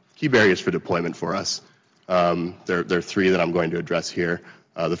 So key barriers for deployment for us. There are three that I'm going to address here.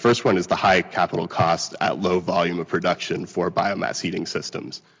 The first one is the high capital cost at low volume of production for biomass heating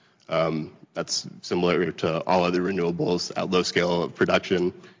systems. That's similar to all other renewables. At low scale of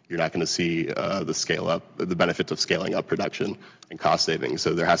production, you're not going to see the benefits of scaling up production and cost savings.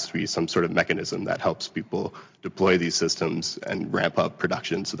 So there has to be some sort of mechanism that helps people deploy these systems and ramp up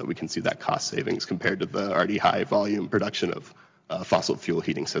production so that we can see that cost savings compared to the already high volume production of fossil fuel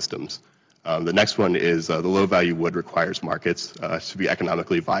heating systems. The next one is the low-value wood requires markets to be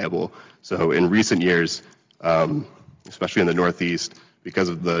economically viable. So in recent years, especially in the Northeast, because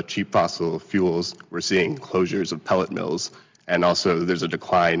of the cheap fossil fuels, we're seeing closures of pellet mills, and also there's a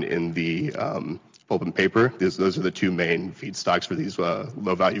decline in the pulp and paper. Those are the two main feedstocks for these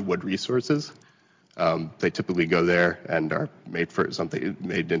low-value wood resources. They typically go there and are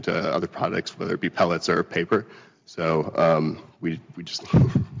made into other products, whether it be pellets or paper. So we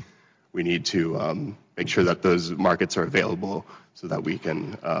need to make sure that those markets are available so that we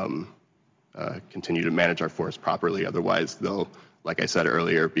can continue to manage our forests properly. Otherwise, they'll, like I said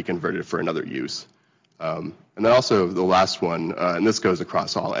earlier, be converted for another use. And then also the last one, and this goes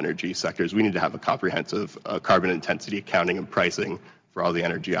across all energy sectors, we need to have a comprehensive carbon intensity accounting and pricing for all the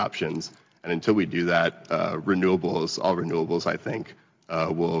energy options. And until we do that, all renewables, I think,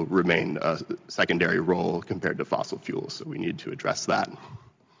 will remain a secondary role compared to fossil fuels. So we need to address that.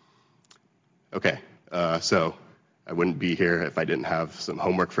 Okay, so I wouldn't be here if I didn't have some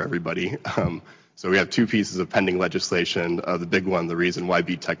homework for everybody. So we have two pieces of pending legislation. The big one, the reason why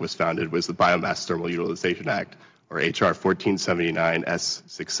BTEC was founded, was the Biomass Thermal Utilization Act, or HR 1479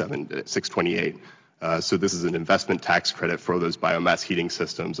 S628. So this is an investment tax credit for those biomass heating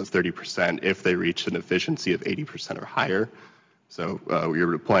systems of 30% if they reach an efficiency of 80% or higher. So we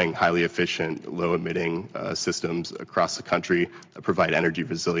are deploying highly efficient, low-emitting systems across the country that provide energy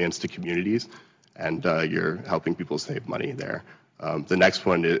resilience to communities, and you're helping people save money there. The next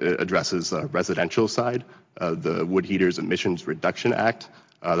one addresses the residential side, the Wood Heaters Emissions Reduction Act.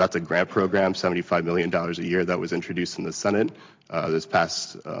 That's a grant program, $75 million a year, that was introduced in the Senate this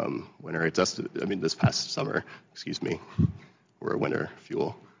past this past summer, we're a winter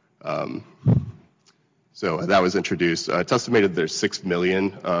fuel. So that was introduced. It's estimated there's 6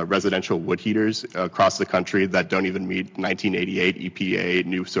 million residential wood heaters across the country that don't even meet 1988 EPA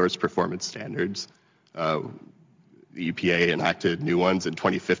new source performance standards. The EPA enacted new ones in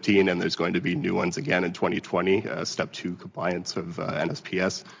 2015, and there's going to be new ones again in 2020, step 2 compliance of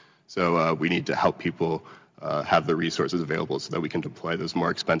NSPS. So we need to help people have the resources available so that we can deploy those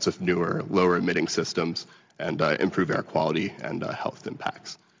more expensive, newer, lower emitting systems and improve air quality and health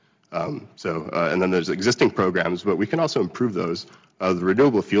impacts. And then there's existing programs, but we can also improve those. The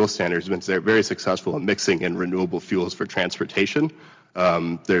Renewable Fuel Standard has been very successful in mixing in renewable fuels for transportation.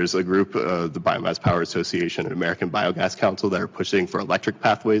 There's a group, the Biomass Power Association and American Biogas Council, that are pushing for electric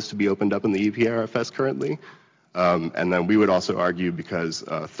pathways to be opened up in the EPA RFS currently. And then we would also argue, because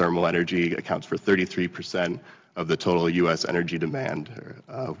thermal energy accounts for 33% of the total U.S. energy demand,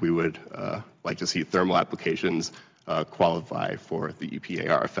 we would like to see thermal applications qualify for the EPA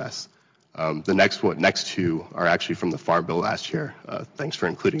RFS. The next two are actually from the Farm Bill last year. Thanks for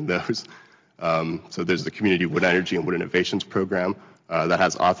including those. So there's the Community Wood Energy and Wood Innovations Program that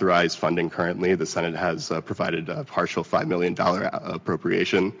has authorized funding currently. The Senate has provided a partial $5 million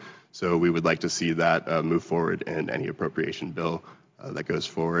appropriation. So we would like to see that move forward in any appropriation bill that goes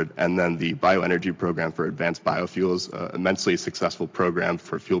forward. And then the Bioenergy Program for Advanced Biofuels, immensely successful program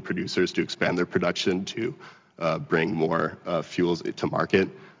for fuel producers to expand their production to bring more fuels to market.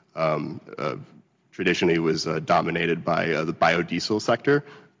 Traditionally was dominated by the biodiesel sector,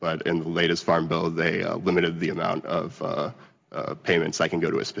 but in the latest Farm Bill, they limited the amount of payments that can go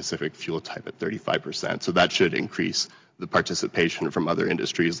to a specific fuel type at 35%. So that should increase the participation from other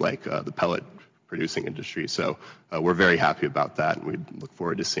industries like the pellet producing industry. So we're very happy about that, and we look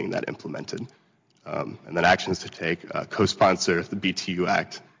forward to seeing that implemented. And then actions to take, co-sponsor the BTU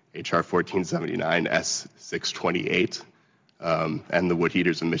Act, HR 1479, S628, and the Wood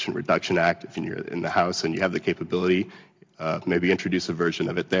Heaters Emission Reduction Act. If you're in the House and you have the capability, maybe introduce a version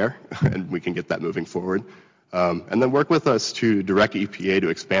of it there, and we can get that moving forward. And then work with us to direct EPA to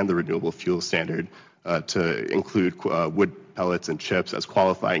expand the renewable fuel standard to include wood pellets and chips as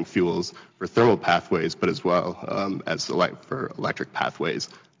qualifying fuels for thermal pathways, but as well as for electric pathways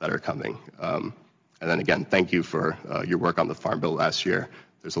that are coming. And then again, thank you for your work on the Farm Bill last year.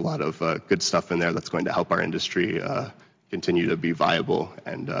 There's a lot of good stuff in there that's going to help our industry continue to be viable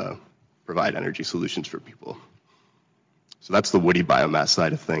and provide energy solutions for people. So that's the woody biomass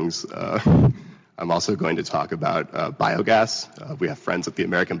side of things. I'm also going to talk about biogas. We have friends at the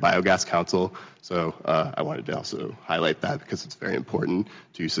American Biogas Council, so I wanted to also highlight that because it's very important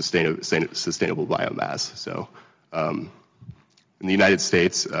to sustainable biomass. So in the United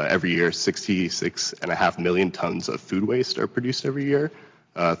States, every year, 66.5 million tons of food waste are produced every year,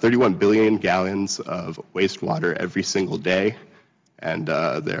 31 billion gallons of wastewater every single day, and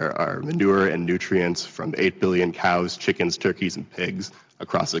there are manure and nutrients from 8 billion cows, chickens, turkeys, and pigs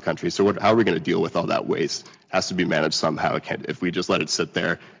across the country. So how are we going to deal with all that waste? It has to be managed somehow. If we just let it sit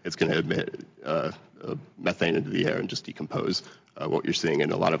there, it's going to emit methane into the air and just decompose, what you're seeing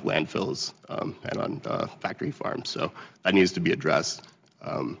in a lot of landfills and on factory farms. So that needs to be addressed.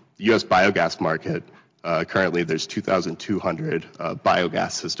 The U.S. biogas market, currently there's 2,200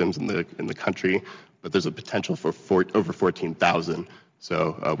 biogas systems in the country, but there's a potential for over 14,000.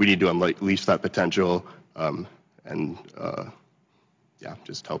 So we need to unleash that potential and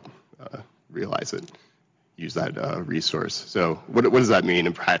just help realize it, use that resource. So what does that mean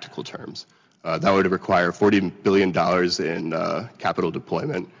in practical terms? That would require $40 billion in capital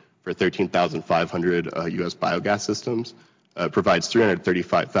deployment for 13,500 U.S. biogas systems. Provides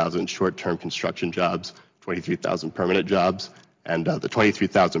 335,000 short-term construction jobs, 23,000 permanent jobs, and the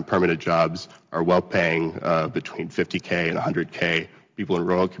 23,000 permanent jobs are well-paying between 50K and 100K people in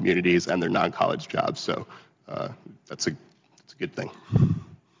rural communities, and they're non-college jobs. So that's a good thing.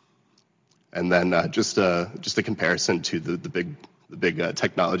 And then just a comparison to the big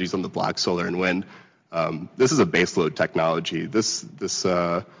technologies on the block, solar and wind. This is a baseload technology. This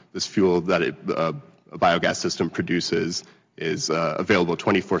fuel that a biogas system produces is available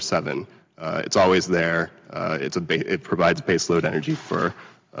 24/7. It's always there. It provides baseload energy for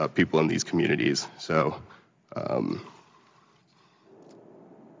people in these communities. So,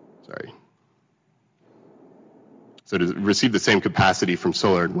 So to receive the same capacity from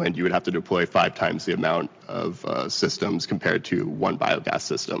solar and wind, you would have to deploy 5 times the amount of systems compared to one biogas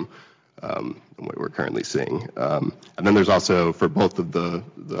system than what we're currently seeing. And then there's also, for both of the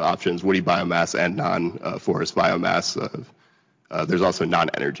options, woody biomass and non-forest biomass, there's also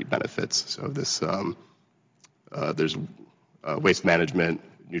non-energy benefits. So there's waste management,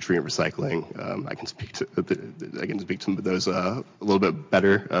 nutrient recycling. I can speak to those a little bit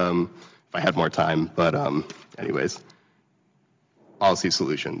better if I had more time. But anyways, policy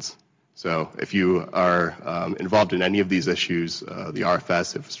solutions. So if you are involved in any of these issues, the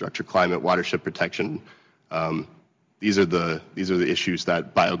RFS, infrastructure, climate, watershed protection, these are the issues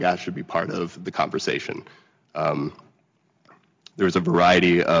that biogas should be part of the conversation. There's a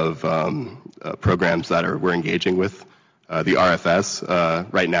variety of programs that we're engaging with. The RFS,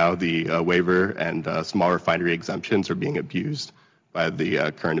 right now, the waiver and small refinery exemptions are being abused by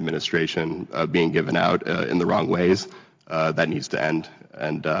the current administration, being given out in the wrong ways. That needs to end,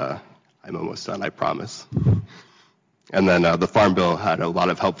 and I'm almost done, I promise. And then the Farm Bill had a lot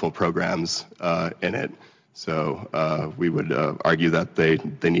of helpful programs in it. So we would argue that they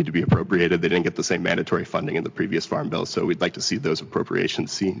need to be appropriated. They didn't get the same mandatory funding in the previous Farm Bill, so we'd like to see those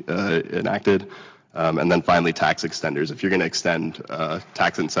appropriations enacted. And then finally, tax extenders. If you're going to extend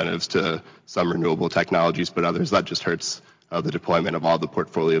tax incentives to some renewable technologies but others, that just hurts the deployment of all the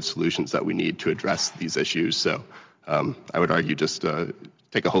portfolio of solutions that we need to address these issues. So I would argue just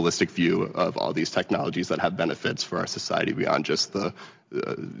take a holistic view of all these technologies that have benefits for our society beyond just the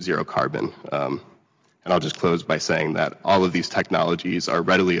zero carbon. And I'll just close by saying that all of these technologies are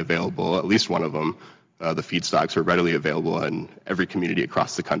readily available, at least one of them. The feedstocks are readily available in every community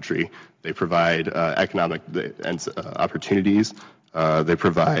across the country. They provide economic opportunities. They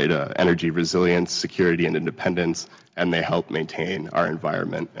provide energy resilience, security, and independence, and they help maintain our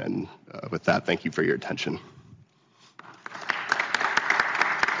environment. And with that, thank you for your attention.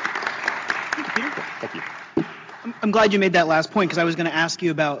 Thank you. I'm glad you made that last point, because I was going to ask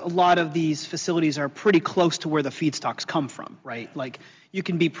you about a lot of these facilities are pretty close to where the feedstocks come from, right? Like you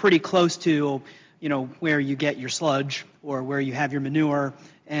can be pretty close to, where you get your sludge or where you have your manure,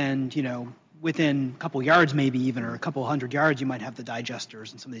 and, within a couple yards maybe even, or a couple hundred yards, you might have the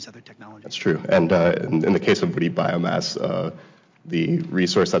digesters and some of these other technologies. That's true. And in the case of woody biomass, the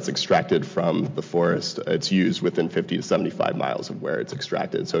resource that's extracted from the forest, it's used within 50 to 75 miles of where it's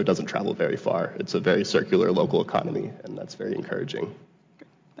extracted, so it doesn't travel very far. It's a very circular local economy, and that's very encouraging. Okay,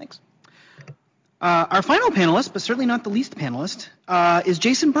 thanks. Our final panelist, but certainly not the least panelist, is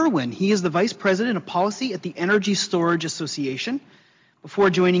Jason Berwin. He is the Vice President of Policy at the Energy Storage Association.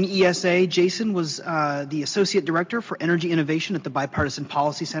 Before joining ESA, Jason was the Associate Director for Energy Innovation at the Bipartisan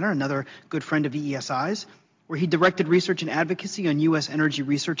Policy Center, another good friend of EESI's, where he directed research and advocacy on U.S. energy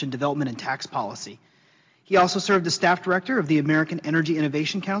research and development and tax policy. He also served as staff director of the American Energy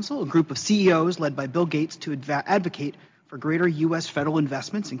Innovation Council, a group of CEOs led by Bill Gates to advocate for greater U.S. federal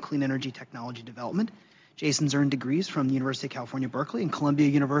investments in clean energy technology development. Jason's earned degrees from the University of California, Berkeley, and Columbia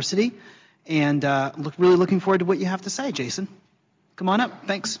University, and really looking forward to what you have to say, Jason. Come on up.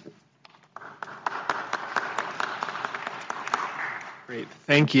 Thanks. Great.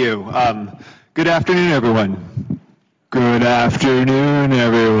 Thank you. Good afternoon, everyone. Good afternoon,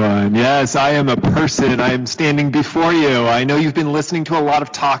 everyone. Yes, I am a person. I am standing before you. I know you've been listening to a lot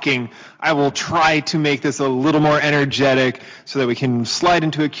of talking. I will try to make this a little more energetic so that we can slide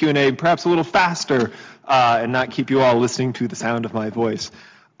into a Q&A perhaps a little faster and not keep you all listening to the sound of my voice.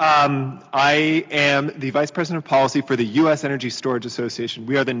 I am the Vice President of Policy for the U.S. Energy Storage Association.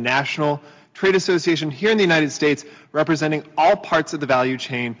 We are the national trade association here in the United States representing all parts of the value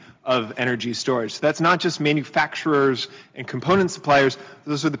chain of energy storage. So that's not just manufacturers and component suppliers.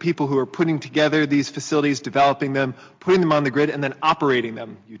 Those are the people who are putting together these facilities, developing them, putting them on the grid, and then operating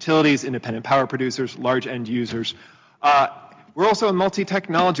them. Utilities, independent power producers, large end users. We're also a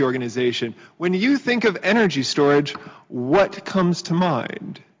multi-technology organization. When you think of energy storage, what comes to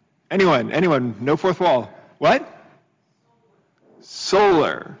mind? Anyone? No fourth wall. What?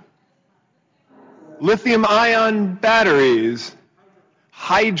 Solar. Lithium-ion batteries.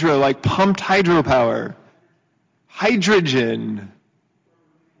 Hydro, like pumped hydropower. Hydrogen.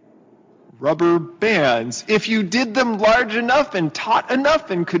 Rubber bands. If you did them large enough and taut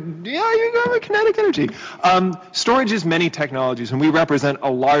enough and could, you got kinetic energy. Storage is many technologies, and we represent a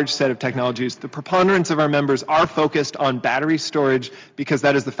large set of technologies. The preponderance of our members are focused on battery storage because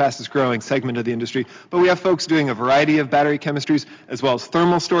that is the fastest growing segment of the industry. But we have folks doing a variety of battery chemistries, as well as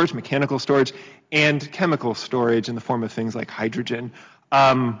thermal storage, mechanical storage, and chemical storage in the form of things like hydrogen.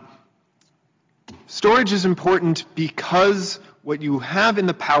 Storage is important because what you have in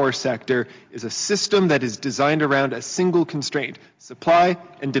the power sector is a system that is designed around a single constraint. Supply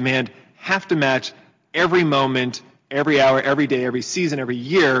and demand have to match every moment, every hour, every day, every season, every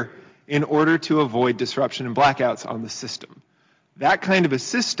year in order to avoid disruption and blackouts on the system. That kind of a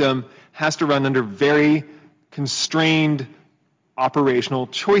system has to run under very constrained operational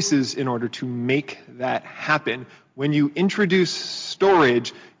choices in order to make that happen. When you introduce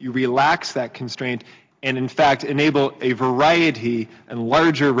storage, you relax that constraint and in fact enable a variety and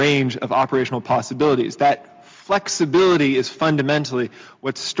larger range of operational possibilities. That flexibility is fundamentally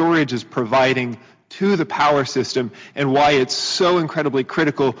what storage is providing to the power system and why it's so incredibly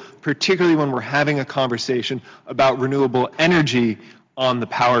critical, particularly when we're having a conversation about renewable energy on the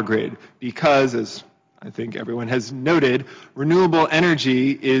power grid. Because, as I think everyone has noted, renewable energy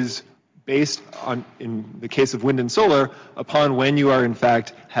is based on, in the case of wind and solar, upon when you are in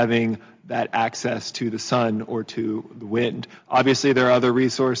fact having that access to the sun or to the wind. Obviously, there are other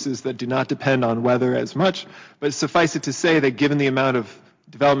resources that do not depend on weather as much, but suffice it to say that given the amount of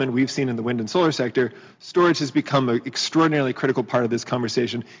development we've seen in the wind and solar sector, storage has become an extraordinarily critical part of this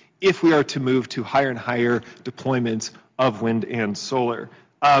conversation if we are to move to higher and higher deployments of wind and solar.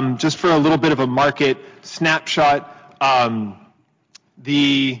 Just for a little bit of a market snapshot,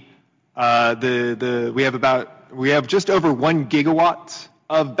 we have just over 1 gigawatt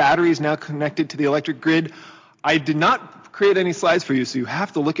of batteries now connected to the electric grid. I did not create any slides for you, so you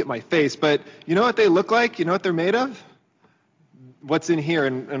have to look at my face, but you know what they look like? You know what they're made of? What's in here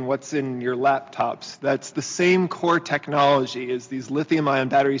and what's in your laptops. That's the same core technology as these lithium-ion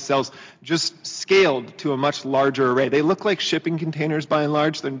battery cells, just scaled to a much larger array. They look like shipping containers by and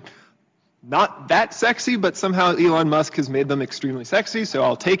large. They're not that sexy, but somehow Elon Musk has made them extremely sexy, so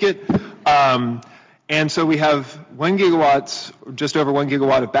I'll take it. And so we have 1 gigawatt, just over 1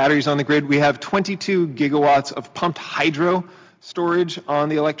 gigawatt of batteries on the grid. We have 22 gigawatts of pumped hydro storage on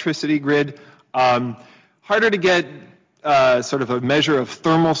the electricity grid. Harder to get sort of a measure of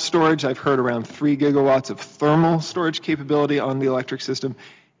thermal storage. I've heard around 3 gigawatts of thermal storage capability on the electric system,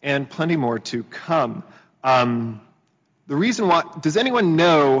 and plenty more to come. The reason why, does anyone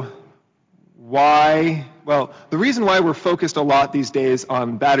know why? Well, the reason why we're focused a lot these days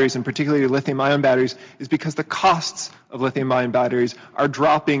on batteries, and particularly lithium-ion batteries, is because the costs of lithium-ion batteries are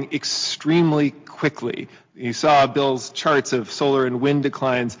dropping extremely quickly. You saw Bill's charts of solar and wind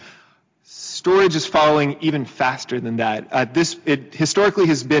declines. Storage is following even faster than that. It historically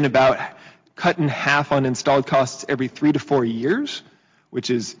has been about cut in half on installed costs every 3 to 4 years, which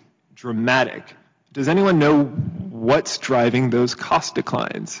is dramatic. Does anyone know what's driving those cost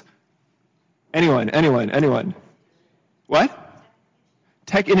declines? Anyone? What?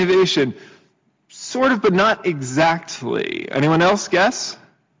 Tech innovation. Sort of, but not exactly. Anyone else guess?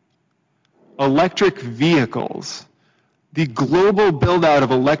 Electric vehicles. The global build-out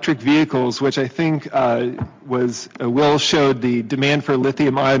of electric vehicles, which I think Will showed the demand for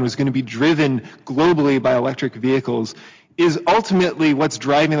lithium-ion was going to be driven globally by electric vehicles, is ultimately what's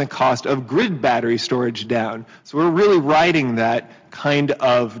driving the cost of grid battery storage down. So we're really riding that kind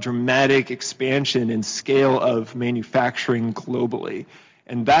of dramatic expansion and scale of manufacturing globally.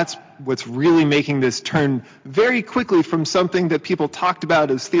 And that's what's really making this turn very quickly from something that people talked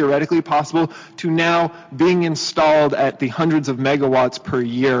about as theoretically possible to now being installed at the hundreds of megawatts per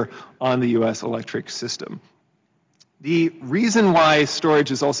year on the US electric system. The reason why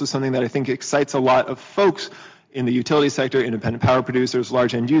storage is also something that I think excites a lot of folks in the utility sector, independent power producers,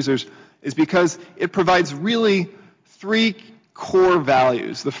 large end users, is because it provides really 3 core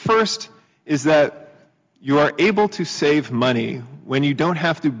values. The first is that you are able to save money when you don't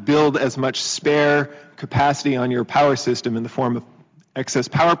have to build as much spare capacity on your power system in the form of excess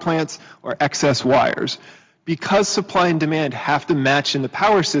power plants or excess wires. Because supply and demand have to match in the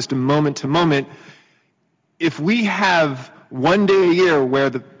power system moment to moment, if we have one day a year where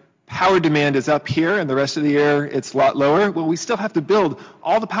the power demand is up here and the rest of the year it's a lot lower, well, we still have to build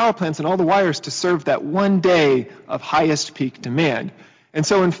all the power plants and all the wires to serve that one day of highest peak demand. And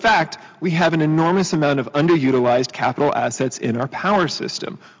so, in fact, we have an enormous amount of underutilized capital assets in our power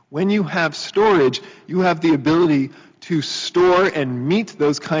system. When you have storage, you have the ability to store and meet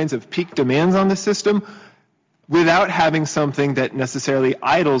those kinds of peak demands on the system without having something that necessarily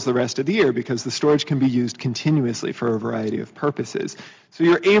idles the rest of the year, because the storage can be used continuously for a variety of purposes. So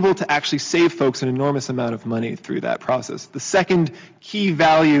you're able to actually save folks an enormous amount of money through that process. The second key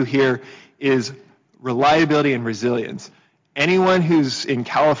value here is reliability and resilience. Anyone who's in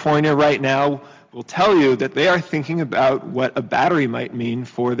California right now will tell you that they are thinking about what a battery might mean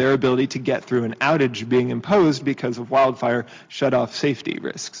for their ability to get through an outage being imposed because of wildfire shutoff safety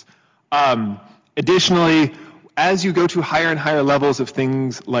risks. Additionally, as you go to higher and higher levels of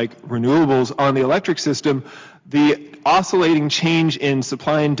things like renewables on the electric system, the oscillating change in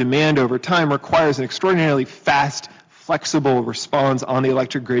supply and demand over time requires an extraordinarily fast, flexible response on the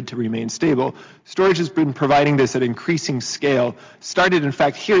electric grid to remain stable. Storage has been providing this at increasing scale. Started, in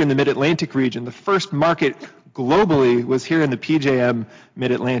fact, here in the Mid-Atlantic region. The first market globally was here in the PJM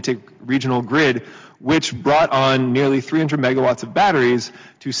Mid-Atlantic regional grid, which brought on nearly 300 megawatts of batteries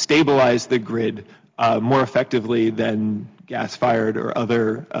to stabilize the grid more effectively than gas-fired or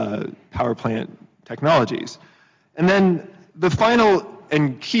other power plant technologies. And then the final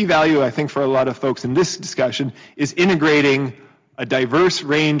and key value, I think, for a lot of folks in this discussion is integrating a diverse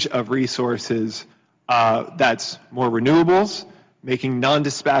range of resources that's more renewables, making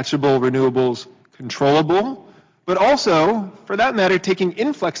non-dispatchable renewables controllable, but also, for that matter, taking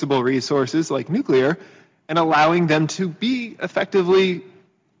inflexible resources like nuclear and allowing them to be effectively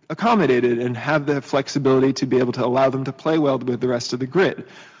accommodated and have the flexibility to be able to allow them to play well with the rest of the grid.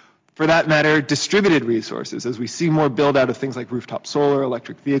 For that matter, distributed resources. As we see more build out of things like rooftop solar,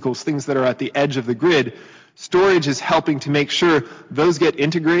 electric vehicles, things that are at the edge of the grid, storage is helping to make sure those get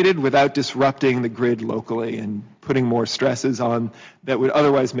integrated without disrupting the grid locally and putting more stresses on that would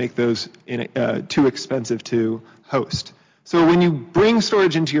otherwise make those too expensive to host. So when you bring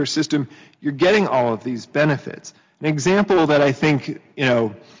storage into your system, you're getting all of these benefits. An example that I think,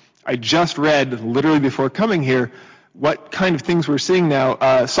 I just read, literally before coming here, what kind of things we're seeing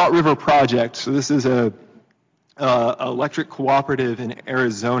now. Salt River Project, so this is a electric cooperative in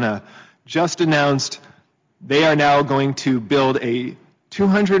Arizona, just announced they are now going to build a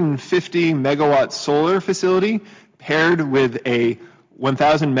 250 megawatt solar facility paired with a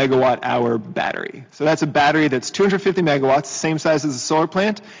 1,000 megawatt hour battery. So that's a battery that's 250 megawatts, same size as a solar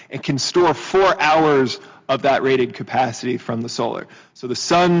plant, and can store 4 hours of that rated capacity from the solar. So the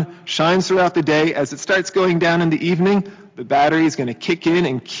sun shines throughout the day. As it starts going down in the evening, the battery is going to kick in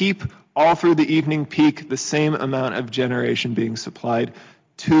and keep all through the evening peak the same amount of generation being supplied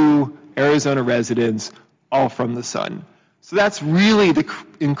to Arizona residents, all from the sun. So that's really the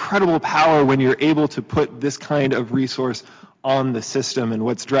incredible power when you're able to put this kind of resource on the system, and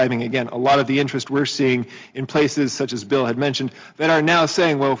what's driving, again, a lot of the interest we're seeing in places such as Bill had mentioned that are now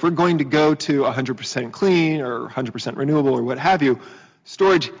saying, well, if we're going to go to 100% clean or 100% renewable or what have you,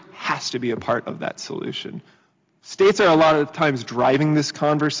 storage has to be a part of that solution. States are a lot of times driving this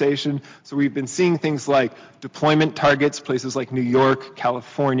conversation, so we've been seeing things like deployment targets, places like New York,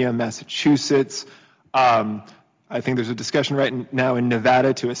 California, Massachusetts. I think there's a discussion right now in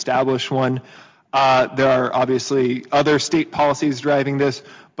Nevada to establish one. There are obviously other state policies driving this,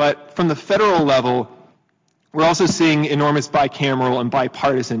 but from the federal level, we're also seeing enormous bicameral and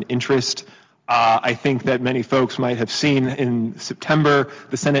bipartisan interest. I think that many folks might have seen in September,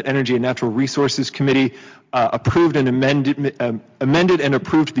 the Senate Energy and Natural Resources Committee approved and amended and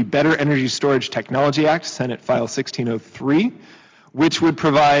approved the Better Energy Storage Technology Act, Senate File 1603, which would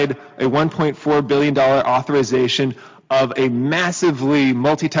provide a $1.4 billion authorization of a massively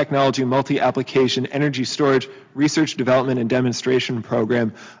multi-technology, multi-application energy storage research, development, and demonstration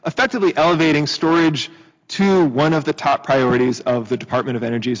program, effectively elevating storage to one of the top priorities of the Department of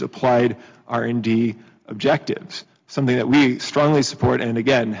Energy's applied R&D objectives, something that we strongly support and,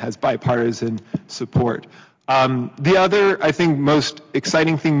 again, has bipartisan support. The other, I think, most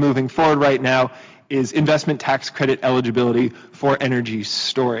exciting thing moving forward right now is investment tax credit eligibility for energy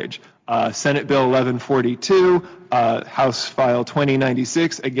storage. Senate Bill 1142, House File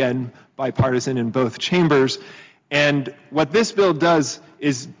 2096, again, bipartisan in both chambers. And what this bill does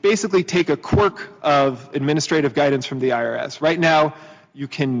is basically take a quirk of administrative guidance from the IRS. Right now, you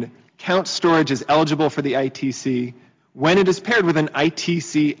can count storage as eligible for the ITC when it is paired with an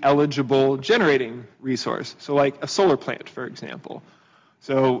ITC-eligible generating resource, so like a solar plant, for example.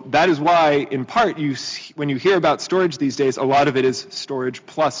 So that is why, in part, when you hear about storage these days, a lot of it is storage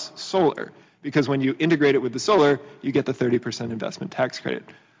plus solar, because when you integrate it with the solar, you get the 30% investment tax credit.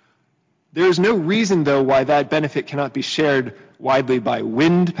 There is no reason, though, why that benefit cannot be shared widely by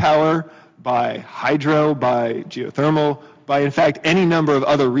wind power, by hydro, by geothermal, by, in fact, any number of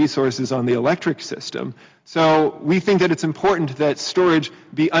other resources on the electric system. So we think that it's important that storage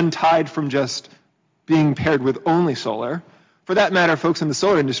be untied from just being paired with only solar. For that matter, folks in the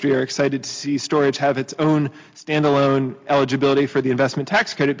solar industry are excited to see storage have its own standalone eligibility for the investment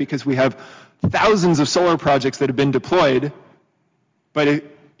tax credit, because we have thousands of solar projects that have been deployed, but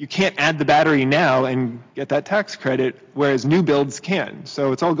you can't add the battery now and get that tax credit, whereas new builds can.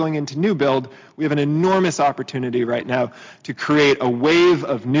 So it's all going into new build. We have an enormous opportunity right now to create a wave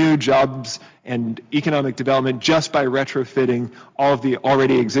of new jobs and economic development just by retrofitting all of the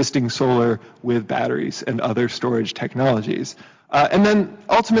already existing solar with batteries and other storage technologies. And then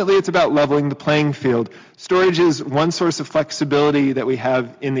ultimately it's about leveling the playing field. Storage is one source of flexibility that we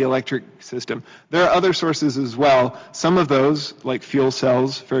have in the electric system. There are other sources as well. Some of those, like fuel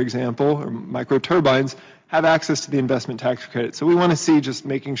cells, for example, or microturbines, have access to the investment tax credit. So we want to see just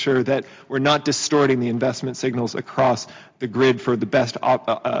making sure that we're not distorting the investment signals across the grid for the best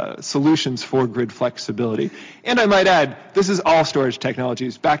solutions for grid flexibility. And I might add, this is all storage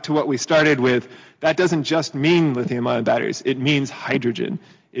technologies. Back to what we started with, that doesn't just mean lithium-ion batteries. It means hydrogen.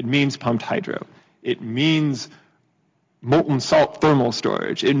 It means pumped hydro. It means molten salt thermal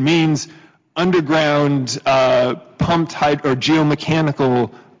storage. It means underground pumped hydro or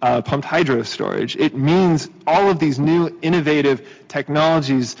geomechanical pumped hydro storage. It means all of these new innovative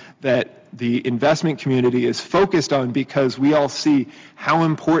technologies that the investment community is focused on, because we all see how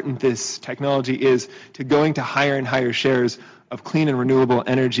important this technology is to going to higher and higher shares of clean and renewable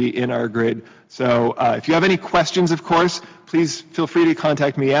energy in our grid. So if you have any questions, of course, please feel free to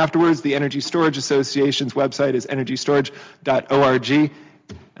contact me afterwards. The Energy Storage Association's website is energystorage.org,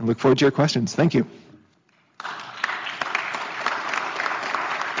 and look forward to your questions. Thank you.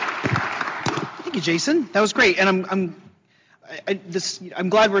 Thank you, Jason. That was great. And I'm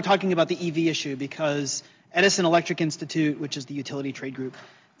glad we're talking about the EV issue, because Edison Electric Institute, which is the utility trade group,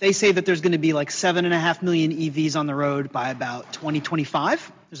 They say that there's going to be like 7.5 million EVs on the road by about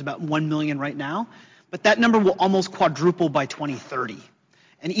 2025. There's about 1 million right now. But that number will almost quadruple by 2030.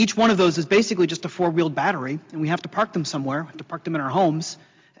 And each one of those is basically just a four-wheeled battery, and we have to park them somewhere. We have to park them in our homes.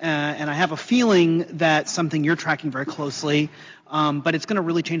 And I have a feeling that something you're tracking very closely, but it's going to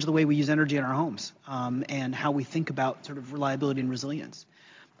really change the way we use energy in our homes and how we think about sort of reliability and resilience.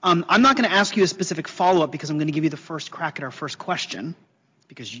 I'm not going to ask you a specific follow-up because I'm going to give you the first crack at our first question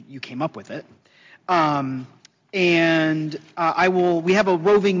because you came up with it. We have a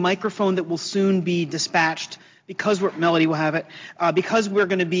roving microphone that will soon be dispatched because Melody will have it. Because we're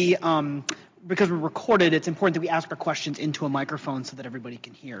going to be, because we're recorded, it's important that we ask our questions into a microphone so that everybody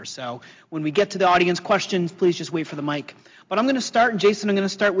can hear. So when we get to the audience questions, please just wait for the mic. But I'm going to start, and Jason, I'm going to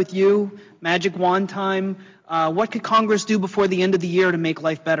start with you. Magic wand time. What could Congress do before the end of the year to make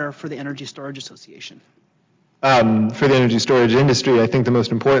life better for the Energy Storage Association? For the energy storage industry, I think the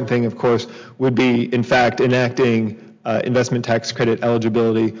most important thing, of course, would be, in fact, enacting investment tax credit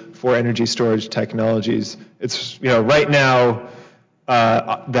eligibility for energy storage technologies. It's, right now,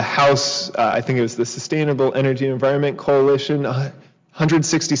 the House, I think it was the Sustainable Energy and Environment Coalition,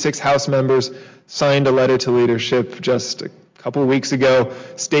 166 House members signed a letter to leadership just a couple of weeks ago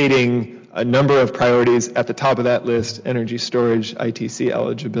stating a number of priorities. At the top of that list, energy storage, ITC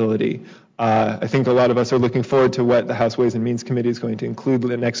eligibility. I think a lot of us are looking forward to what the House Ways and Means Committee is going to include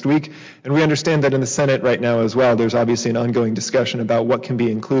next week. And we understand that in the Senate right now as well, there's obviously an ongoing discussion about what can be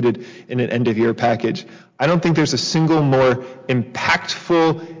included in an end-of-year package. I don't think there's a single more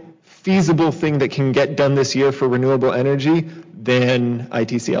impactful, feasible thing that can get done this year for renewable energy than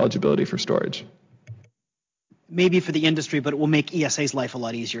ITC eligibility for storage. Maybe for the industry, but it will make ESA's life a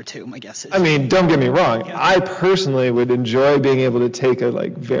lot easier too, my guess is. I mean, don't get me wrong. Yeah. I personally would enjoy being able to take a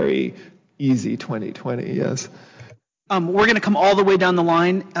very easy 2020, yes. We're going to come all the way down the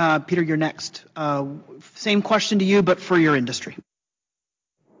line. Peter, you're next. Same question to you, but for your industry.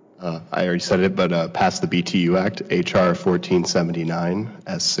 I already said it, but pass the BTU Act, HR 1479,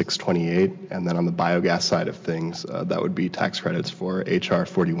 S628, and then on the biogas side of things, that would be tax credits for HR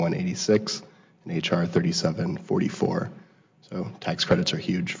 4186 and HR 3744. So tax credits are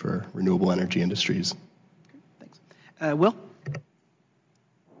huge for renewable energy industries. Thanks. Will?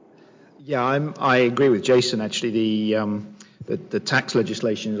 Yeah, I agree with Jason. Actually, the tax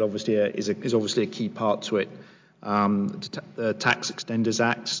legislation is obviously a key part to it. The Tax Extenders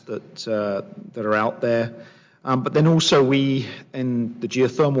Acts that are out there, but then also we in the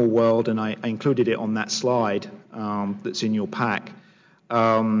geothermal world, and I included it on that slide that's in your pack.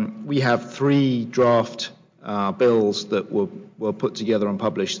 We have 3 draft bills that were put together and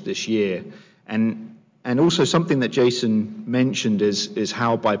published this year, and also something that Jason mentioned is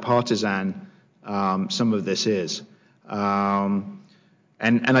how bipartisan some of this is. And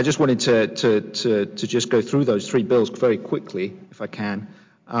I just wanted to just go through those 3 bills very quickly, if I can,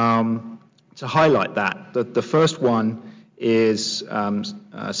 to highlight that. The first one is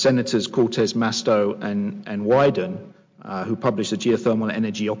Senators Cortez Masto and Wyden, who published the Geothermal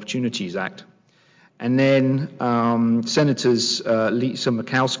Energy Opportunities Act. And then Senators Lisa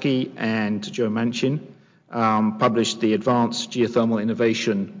Murkowski and Joe Manchin published the Advanced Geothermal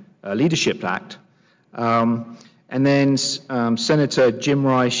Innovation Leadership Act. And then Senator Jim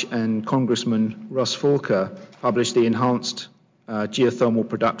Reich and Congressman Russ Fulker published the Enhanced Geothermal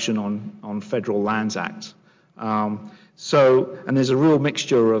Production on Federal Lands Act. And there's a real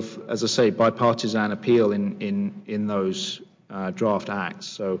mixture of, as I say, bipartisan appeal in those draft acts.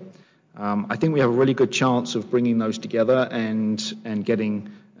 So I think we have a really good chance of bringing those together and getting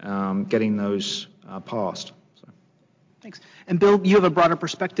those passed. So. Thanks. And Bill, you have a broader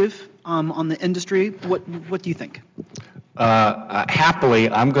perspective on the industry. What do you think? Happily,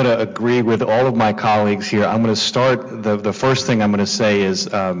 I'm going to agree with all of my colleagues here. I'm going to start, the first thing I'm going to say is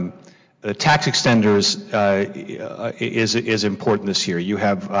the tax extenders is important this year. You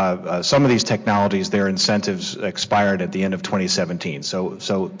have some of these technologies, their incentives expired at the end of 2017,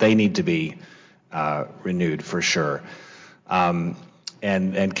 so they need to be renewed for sure.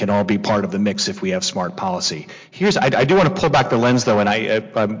 And can all be part of the mix if we have smart policy. I do want to pull back the lens though, and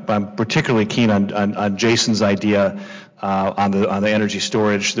I'm particularly keen on Jason's idea on the energy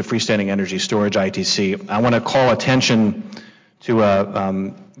storage, the freestanding energy storage ITC. I want to call attention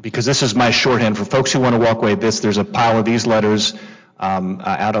to because this is my shorthand for folks who want to walk away with this. There's a pile of these letters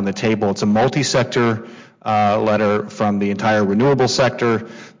out on the table. It's a multi-sector letter from the entire renewable sector.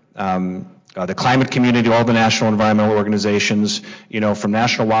 The climate community, all the national environmental organizations, from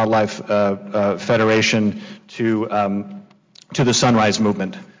National Wildlife Federation to the Sunrise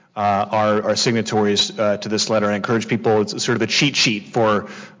Movement. are signatories to this letter. I encourage people, it's sort of the cheat sheet for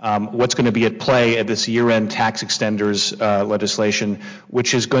what's going to be at play at this year-end tax extenders legislation,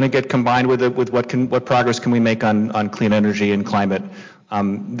 which is going to get combined with what progress can we make on clean energy and climate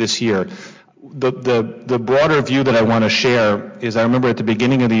this year. The broader view that I want to share is I remember at the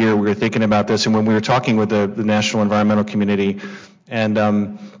beginning of the year we were thinking about this, and when we were talking with the national environmental community, and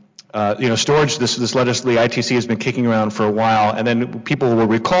storage, this letter, the ITC has been kicking around for a while, and then people will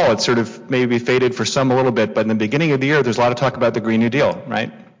recall it sort of maybe faded for some a little bit, but in the beginning of the year there's a lot of talk about the Green New Deal,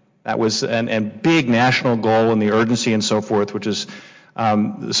 right? That was and big national goal and the urgency and so forth, which is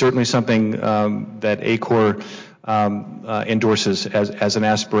certainly something that ACOR endorses as an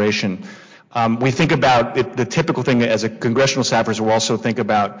aspiration. We think about the typical thing as a congressional staffers will also think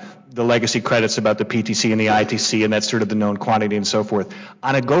about the legacy credits about the PTC and the ITC, and that's sort of the known quantity and so forth.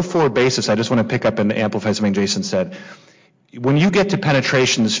 On a go-forward basis, I just want to pick up and amplify something Jason said. When you get to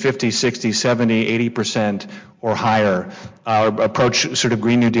penetrations 50, 60, 70, 80% or higher, or approach sort of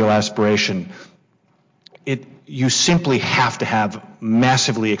Green New Deal aspiration, you simply have to have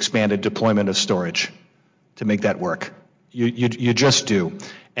massively expanded deployment of storage to make that work. You just do.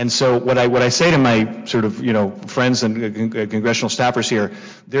 And so what I say to my sort of, friends and congressional staffers here,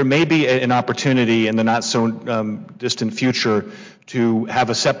 there may be an opportunity in the not so distant future to have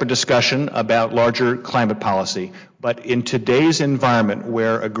a separate discussion about larger climate policy. But in today's environment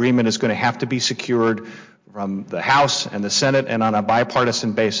where agreement is going to have to be secured from the House and the Senate and on a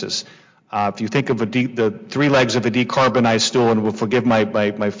bipartisan basis, if you think of the three legs of a decarbonized stool, and we'll forgive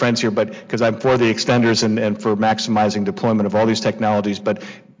my friends here, but because I'm for the extenders and for maximizing deployment of all these technologies, but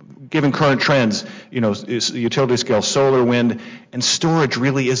given current trends, utility scale solar, wind, and storage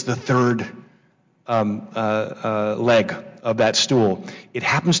really is the third leg of that stool. It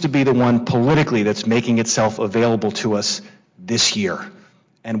happens to be the one politically that's making itself available to us this year,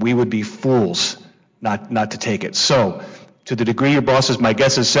 and we would be fools not to take it. So, to the degree your bosses, my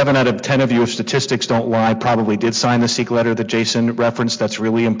guess is 7 out of 10 of you, if statistics don't lie, probably did sign the SEEK letter that Jason referenced. That's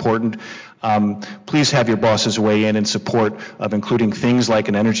really important. Please have your bosses weigh in support of including things like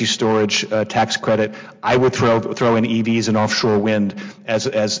an energy storage tax credit. I would throw in EVs and offshore wind as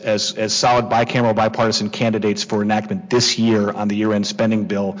solid bicameral bipartisan candidates for enactment this year on the year-end spending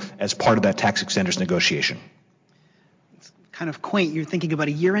bill as part of that tax extenders negotiation. It's kind of quaint. You're thinking about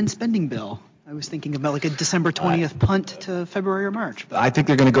a year-end spending bill. I was thinking about like a December 20th punt to February or March. I think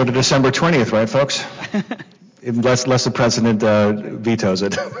they're going to go to December 20th, right, folks? Unless the president vetoes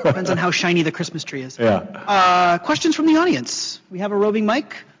it. Depends on how shiny the Christmas tree is. Yeah. Questions from the audience? We have a roving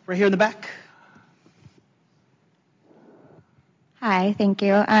mic right here in the back. Hi, thank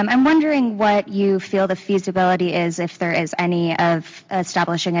you. I'm wondering what you feel the feasibility is, if there is any, of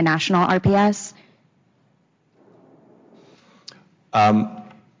establishing a national RPS.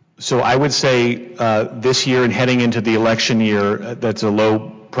 So I would say this year and heading into the election year, that's a low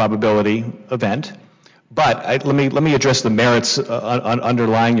probability event. But let me address the merits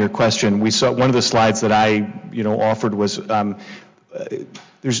underlying your question. We saw one of the slides that I offered was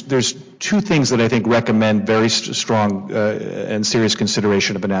there's two things that I think recommend very strong and serious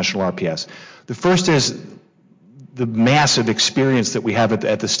consideration of a national RPS. The first is the massive experience that we have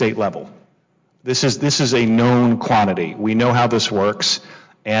at the state level. This is a known quantity. We know how this works.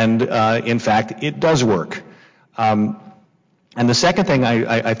 And in fact, it does work. And the second thing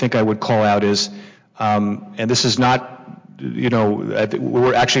I think I would call out is, and this is not,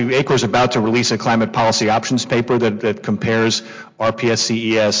 we're actually, ACOR is about to release a climate policy options paper that compares RPS,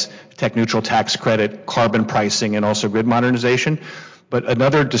 CES, tech neutral tax credit, carbon pricing, and also grid modernization. But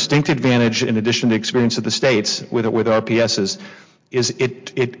another distinct advantage, in addition to the experience of the states with RPSs, is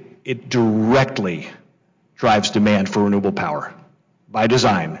it directly drives demand for renewable power. By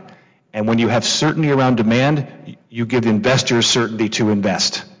design. And when you have certainty around demand, you give investors certainty to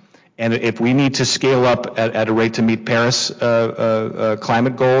invest. And if we need to scale up at a rate to meet Paris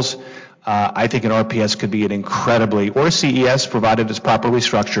climate goals, I think an RPS could be an incredibly, or CES, provided it's properly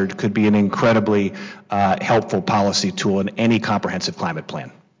structured, could be an incredibly helpful policy tool in any comprehensive climate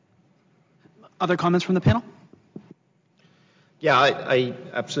plan. Other comments from the panel? Yeah, I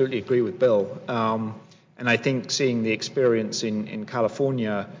absolutely agree with Bill. And I think seeing the experience in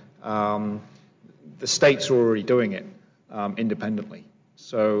California, the states are already doing it independently.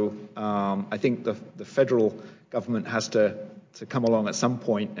 So I think the federal government has to come along at some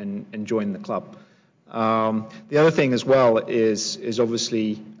point and join the club. The other thing as well is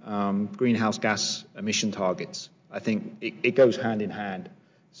obviously greenhouse gas emission targets. I think it goes hand in hand.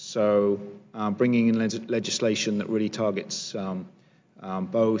 So bringing in legislation that really targets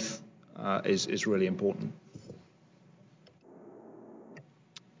both is really important.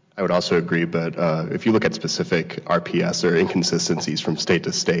 I would also agree, but if you look at specific RPS or inconsistencies from state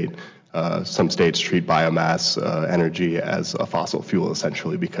to state, some states treat biomass energy as a fossil fuel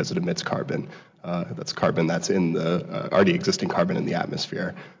essentially because it emits carbon. That's carbon that's in the already existing carbon in the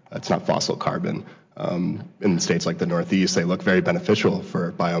atmosphere. It's not fossil carbon. In states like the Northeast, they look very beneficial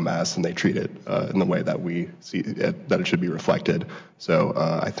for biomass, and they treat it in the way that we see it, that it should be reflected. So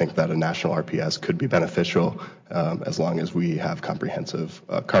I think that a national RPS could be beneficial as long as we have comprehensive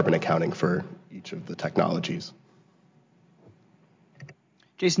carbon accounting for each of the technologies.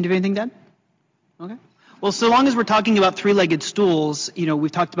 Jason, do you have anything to add? Okay. Well, so long as we're talking about three-legged stools,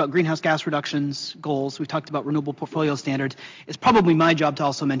 we've talked about greenhouse gas reductions goals, we've talked about renewable portfolio standards. It's probably my job to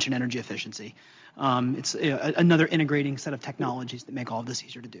also mention energy efficiency. It's another integrating set of technologies that make all of this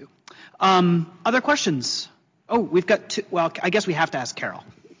easier to do. Other questions? Oh, we've got two. Well, I guess we have to ask Carol.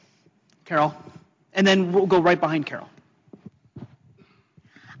 Carol, and then we'll go right behind Carol.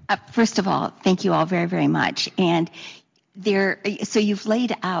 First of all, thank you all very, very much. And so you've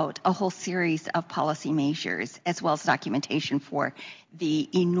laid out a whole series of policy measures as well as documentation for the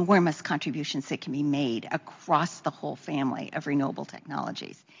enormous contributions that can be made across the whole family of renewable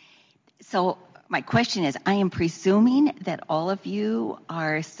technologies. So my question is, I am presuming that all of you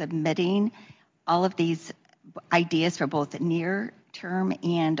are submitting all of these ideas for both near term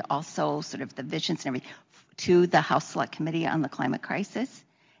and also sort of the visions and everything to the House Select Committee on the Climate Crisis,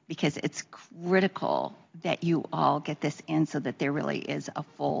 because it's critical that you all get this in so that there really is a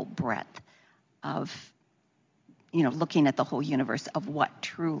full breadth of, looking at the whole universe of what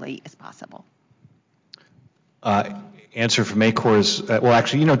truly is possible. Answer from ACOR is, well,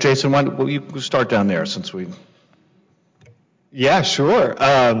 actually, Jason, why don't you start down there since we... Yeah, sure.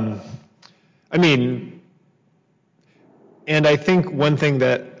 And I think one thing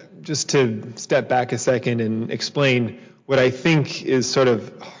that, just to step back a second and explain what I think is sort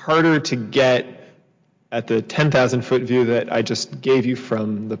of harder to get at the 10,000 foot view that I just gave you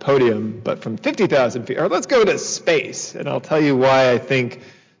from the podium, but from 50,000 feet, or let's go to space. And I'll tell you why I think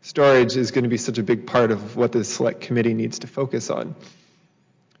storage is going to be such a big part of what the Select Committee needs to focus on.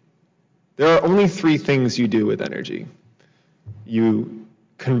 There are only three things you do with energy. You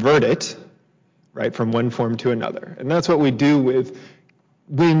convert it, right, from one form to another. And that's what we do with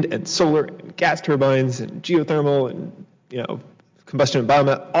wind and solar and gas turbines and geothermal and, combustion and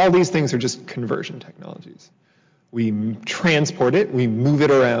biomass. All these things are just conversion technologies. We transport it, we move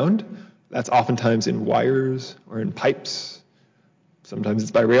it around. That's oftentimes in wires or in pipes. Sometimes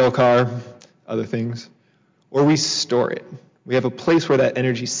it's by rail car, other things. Or we store it. We have a place where that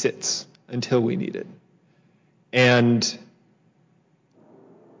energy sits until we need it. And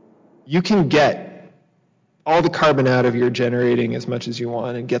you can get all the carbon out of your generating as much as you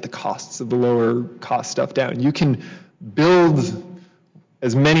want and get the costs of the lower cost stuff down. You can build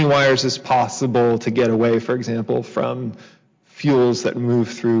as many wires as possible to get away, for example, from fuels that move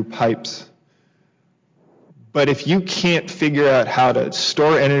through pipes. But if you can't figure out how to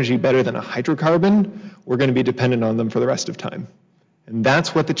store energy better than a hydrocarbon, we're going to be dependent on them for the rest of time. And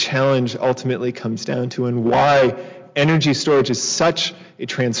that's what the challenge ultimately comes down to, and why energy storage is such a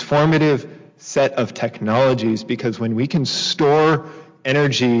transformative set of technologies, because when we can store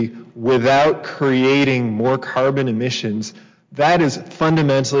energy without creating more carbon emissions, that is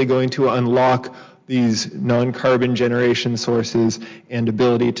fundamentally going to unlock these non-carbon generation sources and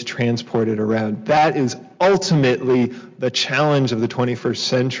ability to transport it around. That is ultimately the challenge of the 21st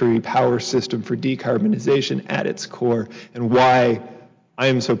century power system for decarbonization at its core, and why I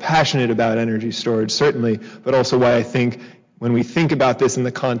am so passionate about energy storage, certainly, but also why I think when we think about this in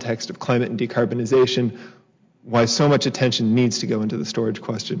the context of climate and decarbonization, why so much attention needs to go into the storage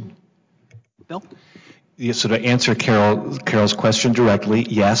question. Bill? Yeah, so to answer Carol's question directly,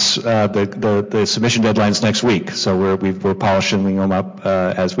 yes, the submission deadline is next week, so we're polishing them up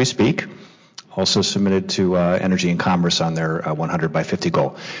as we speak. Also submitted to Energy and Commerce on their 100 by 50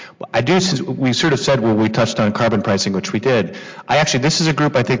 goal. We sort of said, well, we touched on carbon pricing, which we did. This is a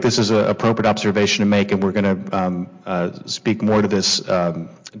group, I think this is an appropriate observation to make, and we're going to speak more to this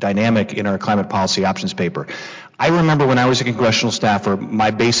dynamic in our climate policy options paper. I remember when I was a congressional staffer, my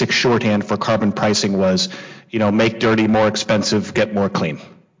basic shorthand for carbon pricing was, make dirty more expensive, get more clean,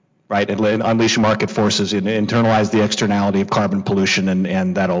 right? And unleash market forces and internalize the externality of carbon pollution,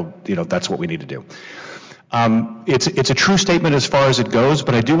 and that'll, that's what we need to do. It's a true statement as far as it goes,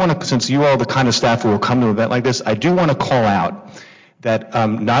 but I do want to, since you all are the kind of staff who will come to an event like this, I do want to call out that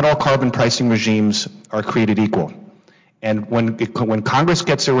not all carbon pricing regimes are created equal. And when Congress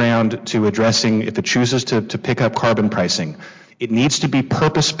gets around to addressing, if it chooses to pick up carbon pricing, it needs to be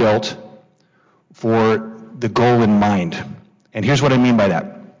purpose-built for the goal in mind. And here's what I mean by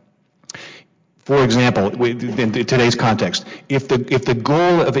that. For example, in today's context, if the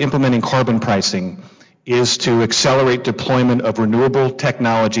goal of implementing carbon pricing is to accelerate deployment of renewable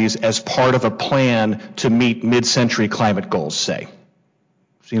technologies as part of a plan to meet mid-century climate goals, say.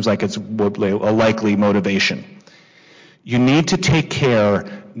 Seems like it's a likely motivation. You need to take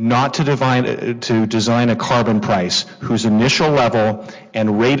care not to design a carbon price whose initial level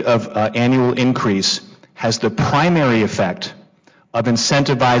and rate of annual increase has the primary effect of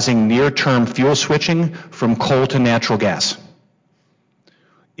incentivizing near-term fuel switching from coal to natural gas.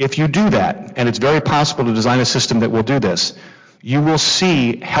 If you do that, and it's very possible to design a system that will do this, you will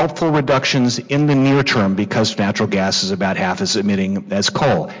see helpful reductions in the near term because natural gas is about half as emitting as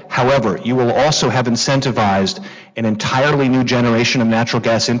coal. However, you will also have incentivized an entirely new generation of natural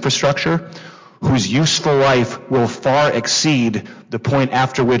gas infrastructure whose useful life will far exceed the point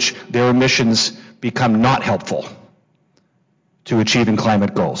after which their emissions become not helpful to achieving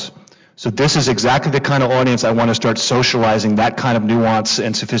climate goals. So this is exactly the kind of audience I want to start socializing that kind of nuance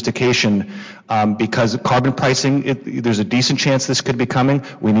and sophistication because carbon pricing, there's a decent chance this could be coming.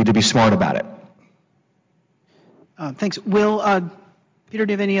 We need to be smart about it. Thanks. Will, Peter,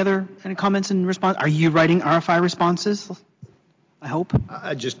 do you have any comments in response? Are you writing RFI responses? I hope.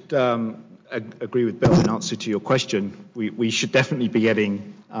 I just agree with Bill in answer to your question. We should definitely be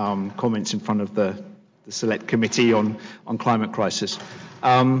getting comments in front of the Select Committee on climate crisis.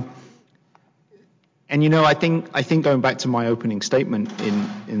 And I think going back to my opening statement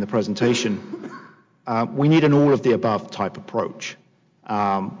in the presentation, we need an all of the above type approach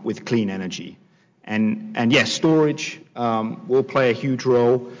with clean energy. And yes, storage will play a huge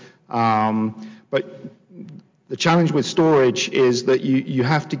role, but the challenge with storage is that you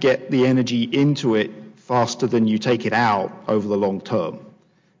have to get the energy into it faster than you take it out over the long term.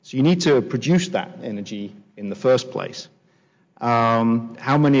 So you need to produce that energy in the first place.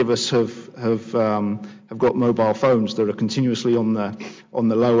 How many of us have got mobile phones that are continuously on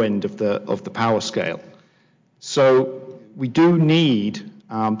the low end of the power scale? So we do need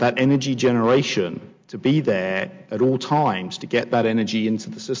that energy generation to be there at all times to get that energy into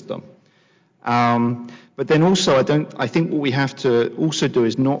the system. But then also, I think what we have to also do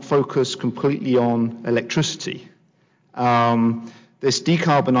is not focus completely on electricity. This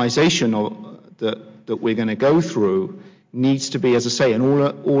decarbonization that we're going to go through needs to be, as I say, an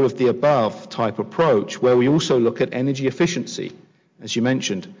all of the above type approach where we also look at energy efficiency, as you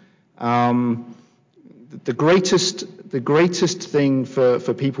mentioned. The greatest thing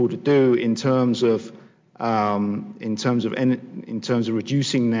for people to do in terms of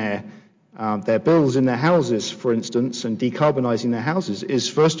reducing their bills in their houses, for instance, and decarbonizing their houses is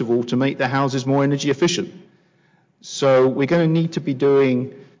first of all to make their houses more energy efficient. So we're going to need to be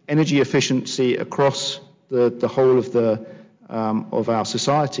doing energy efficiency across the whole of our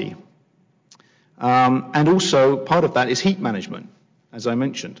society. And also part of that is heat management, as I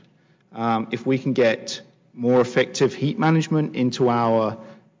mentioned. If we can get more effective heat management into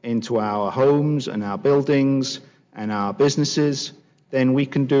our homes and our buildings and our businesses, then we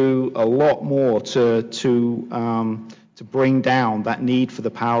can do a lot more to bring down that need for the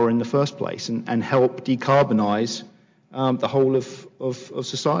power in the first place and help decarbonize the whole of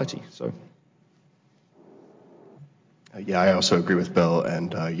society. So. Yeah, I also agree with Bill,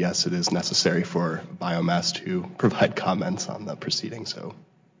 and yes, it is necessary for biomass to provide comments on the proceeding, so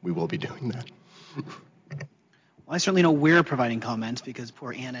we will be doing that. Well, I certainly know we're providing comments because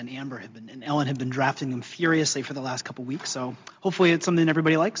poor Anna and Amber and Ellen have been drafting them furiously for the last couple weeks, so hopefully it's something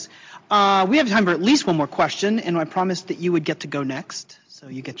everybody likes. We have time for at least one more question, and I promised that you would get to go next, so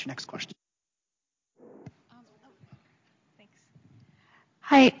you get your next question.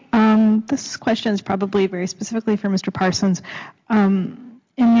 Hi, this question is probably very specifically for Mr. Parsons. In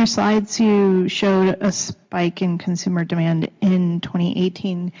your slides, you showed a spike in consumer demand in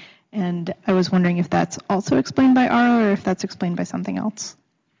 2018, and I was wondering if that's also explained by RO or if that's explained by something else.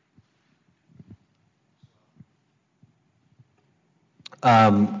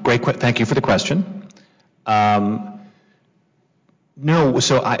 Thank you for the question. No,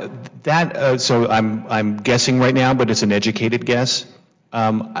 so I'm guessing right now, but it's an educated guess.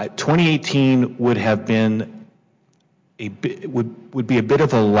 2018 would have been would be a bit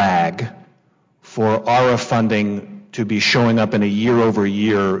of a lag for ARA funding to be showing up in a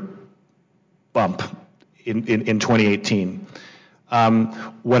year-over-year bump in 2018. The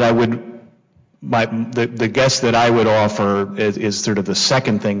guess that I would offer is sort of the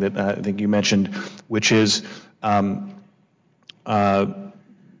second thing that I think you mentioned, which is the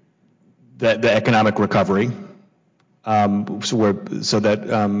economic recovery. So that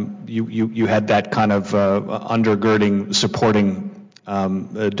you had that kind of undergirding, supporting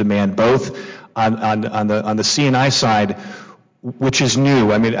demand both. On the C&I side, which is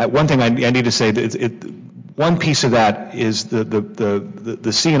new. I mean, one thing I need to say that one piece of that is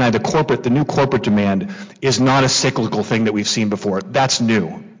the C&I, the new corporate demand is not a cyclical thing that we've seen before. That's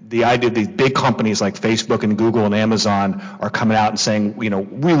new. The idea these big companies like Facebook and Google and Amazon are coming out and saying,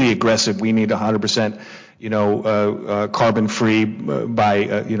 really aggressive, we need 100%, carbon free by,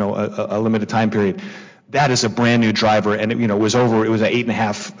 a limited time period. That is a brand new driver, and it was at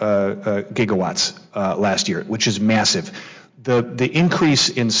 8.5 gigawatts last year, which is massive. The increase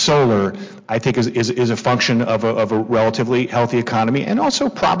in solar, I think, is a function of a relatively healthy economy, and also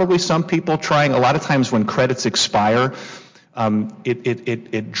probably some people trying. A lot of times when credits expire,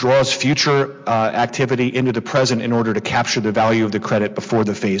 it draws future activity into the present in order to capture the value of the credit before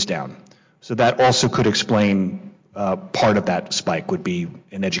the phase down. So that also could explain part of that spike. Would be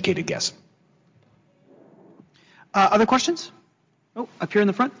an educated guess. Other questions? Oh, up here in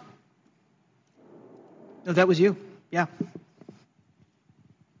the front. No, that was you. Yeah.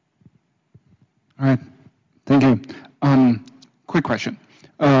 All right. Thank you. Quick question.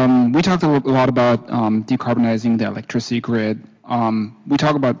 We talked a lot about decarbonizing the electricity grid. We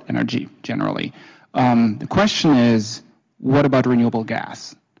talk about energy generally. The question is, what about renewable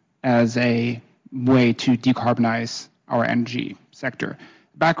gas as a way to decarbonize our energy sector?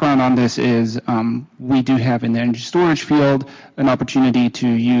 Background on this is we do have in the energy storage field an opportunity to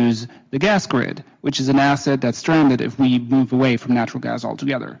use the gas grid, which is an asset that's stranded if we move away from natural gas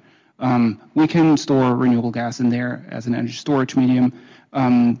altogether. We can store renewable gas in there as an energy storage medium.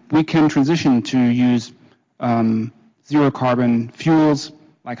 We can transition to use zero carbon fuels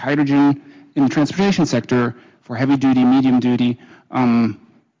like hydrogen in the transportation sector for heavy duty, medium duty.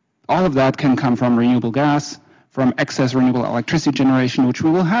 All of that can come from renewable gas, from excess renewable electricity generation, which we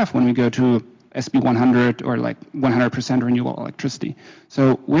will have when we go to SB 100 or like 100% renewable electricity.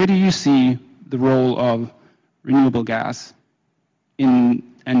 So where do you see the role of renewable gas in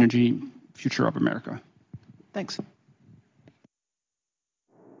energy future of America? Thanks.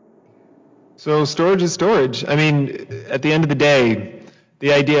 So storage is storage. I mean, at the end of the day,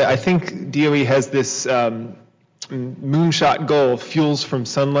 the idea, I think DOE has this moonshot goal, fuels from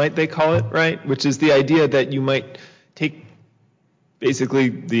sunlight, they call it, right? Which is the idea that you might take basically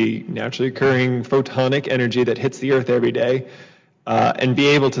the naturally occurring photonic energy that hits the Earth every day and be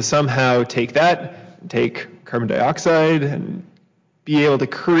able to somehow take that, take carbon dioxide, and be able to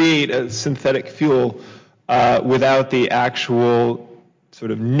create a synthetic fuel without the actual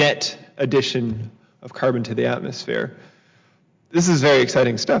sort of net addition of carbon to the atmosphere. This is very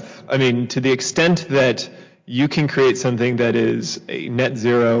exciting stuff. I mean, to the extent that you can create something that is a net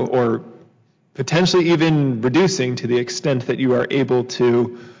zero or potentially even reducing to the extent that you are able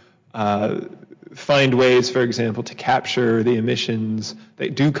to find ways, for example, to capture the emissions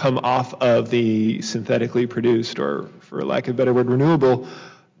that do come off of the synthetically produced, or for lack of a better word, renewable,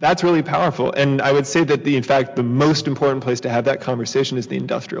 that's really powerful. And I would say that in fact, the most important place to have that conversation is the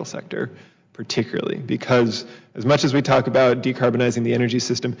industrial sector, particularly, because as much as we talk about decarbonizing the energy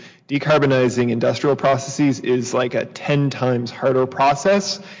system, decarbonizing industrial processes is like a 10 times harder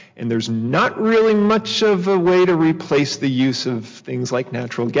process, and there's not really much of a way to replace the use of things like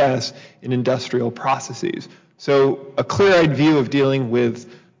natural gas in industrial processes. So a clear-eyed view of dealing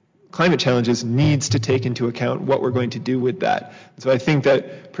with climate challenges needs to take into account what we're going to do with that. So I think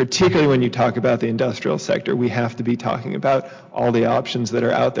that particularly when you talk about the industrial sector, we have to be talking about all the options that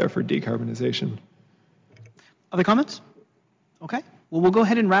are out there for decarbonization. Other comments? Okay. Well, we'll go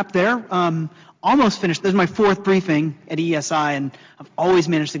ahead and wrap there. Almost finished. This is my fourth briefing at EESI, and I've always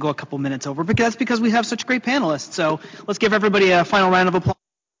managed to go a couple minutes over, but that's because we have such great panelists. So let's give everybody a final round of applause.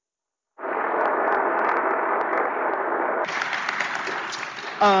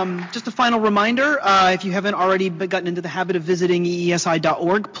 Just a final reminder, if you haven't already gotten into the habit of visiting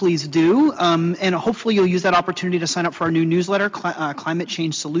eesi.org, please do. And hopefully you'll use that opportunity to sign up for our new newsletter, Climate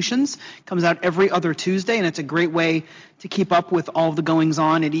Change Solutions. It comes out every other Tuesday, and it's a great way to keep up with all of the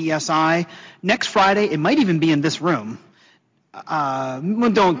goings-on at EESI. Next Friday, it might even be in this room.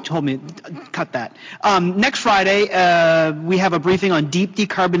 Don't hold me, cut that. Next Friday, we have a briefing on deep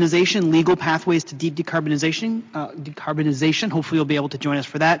decarbonization, legal pathways to deep decarbonization. Hopefully you'll be able to join us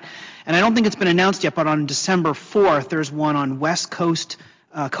for that. And I don't think it's been announced yet, but on December 4th, there's one on West Coast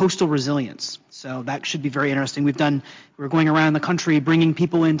coastal resilience. So that should be very interesting. We're going around the country bringing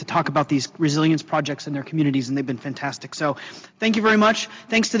people in to talk about these resilience projects in their communities, and they've been fantastic. So thank you very much.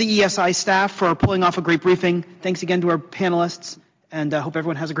 Thanks to the EESI staff for pulling off a great briefing. Thanks again to our panelists, and I hope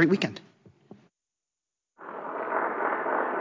everyone has a great weekend.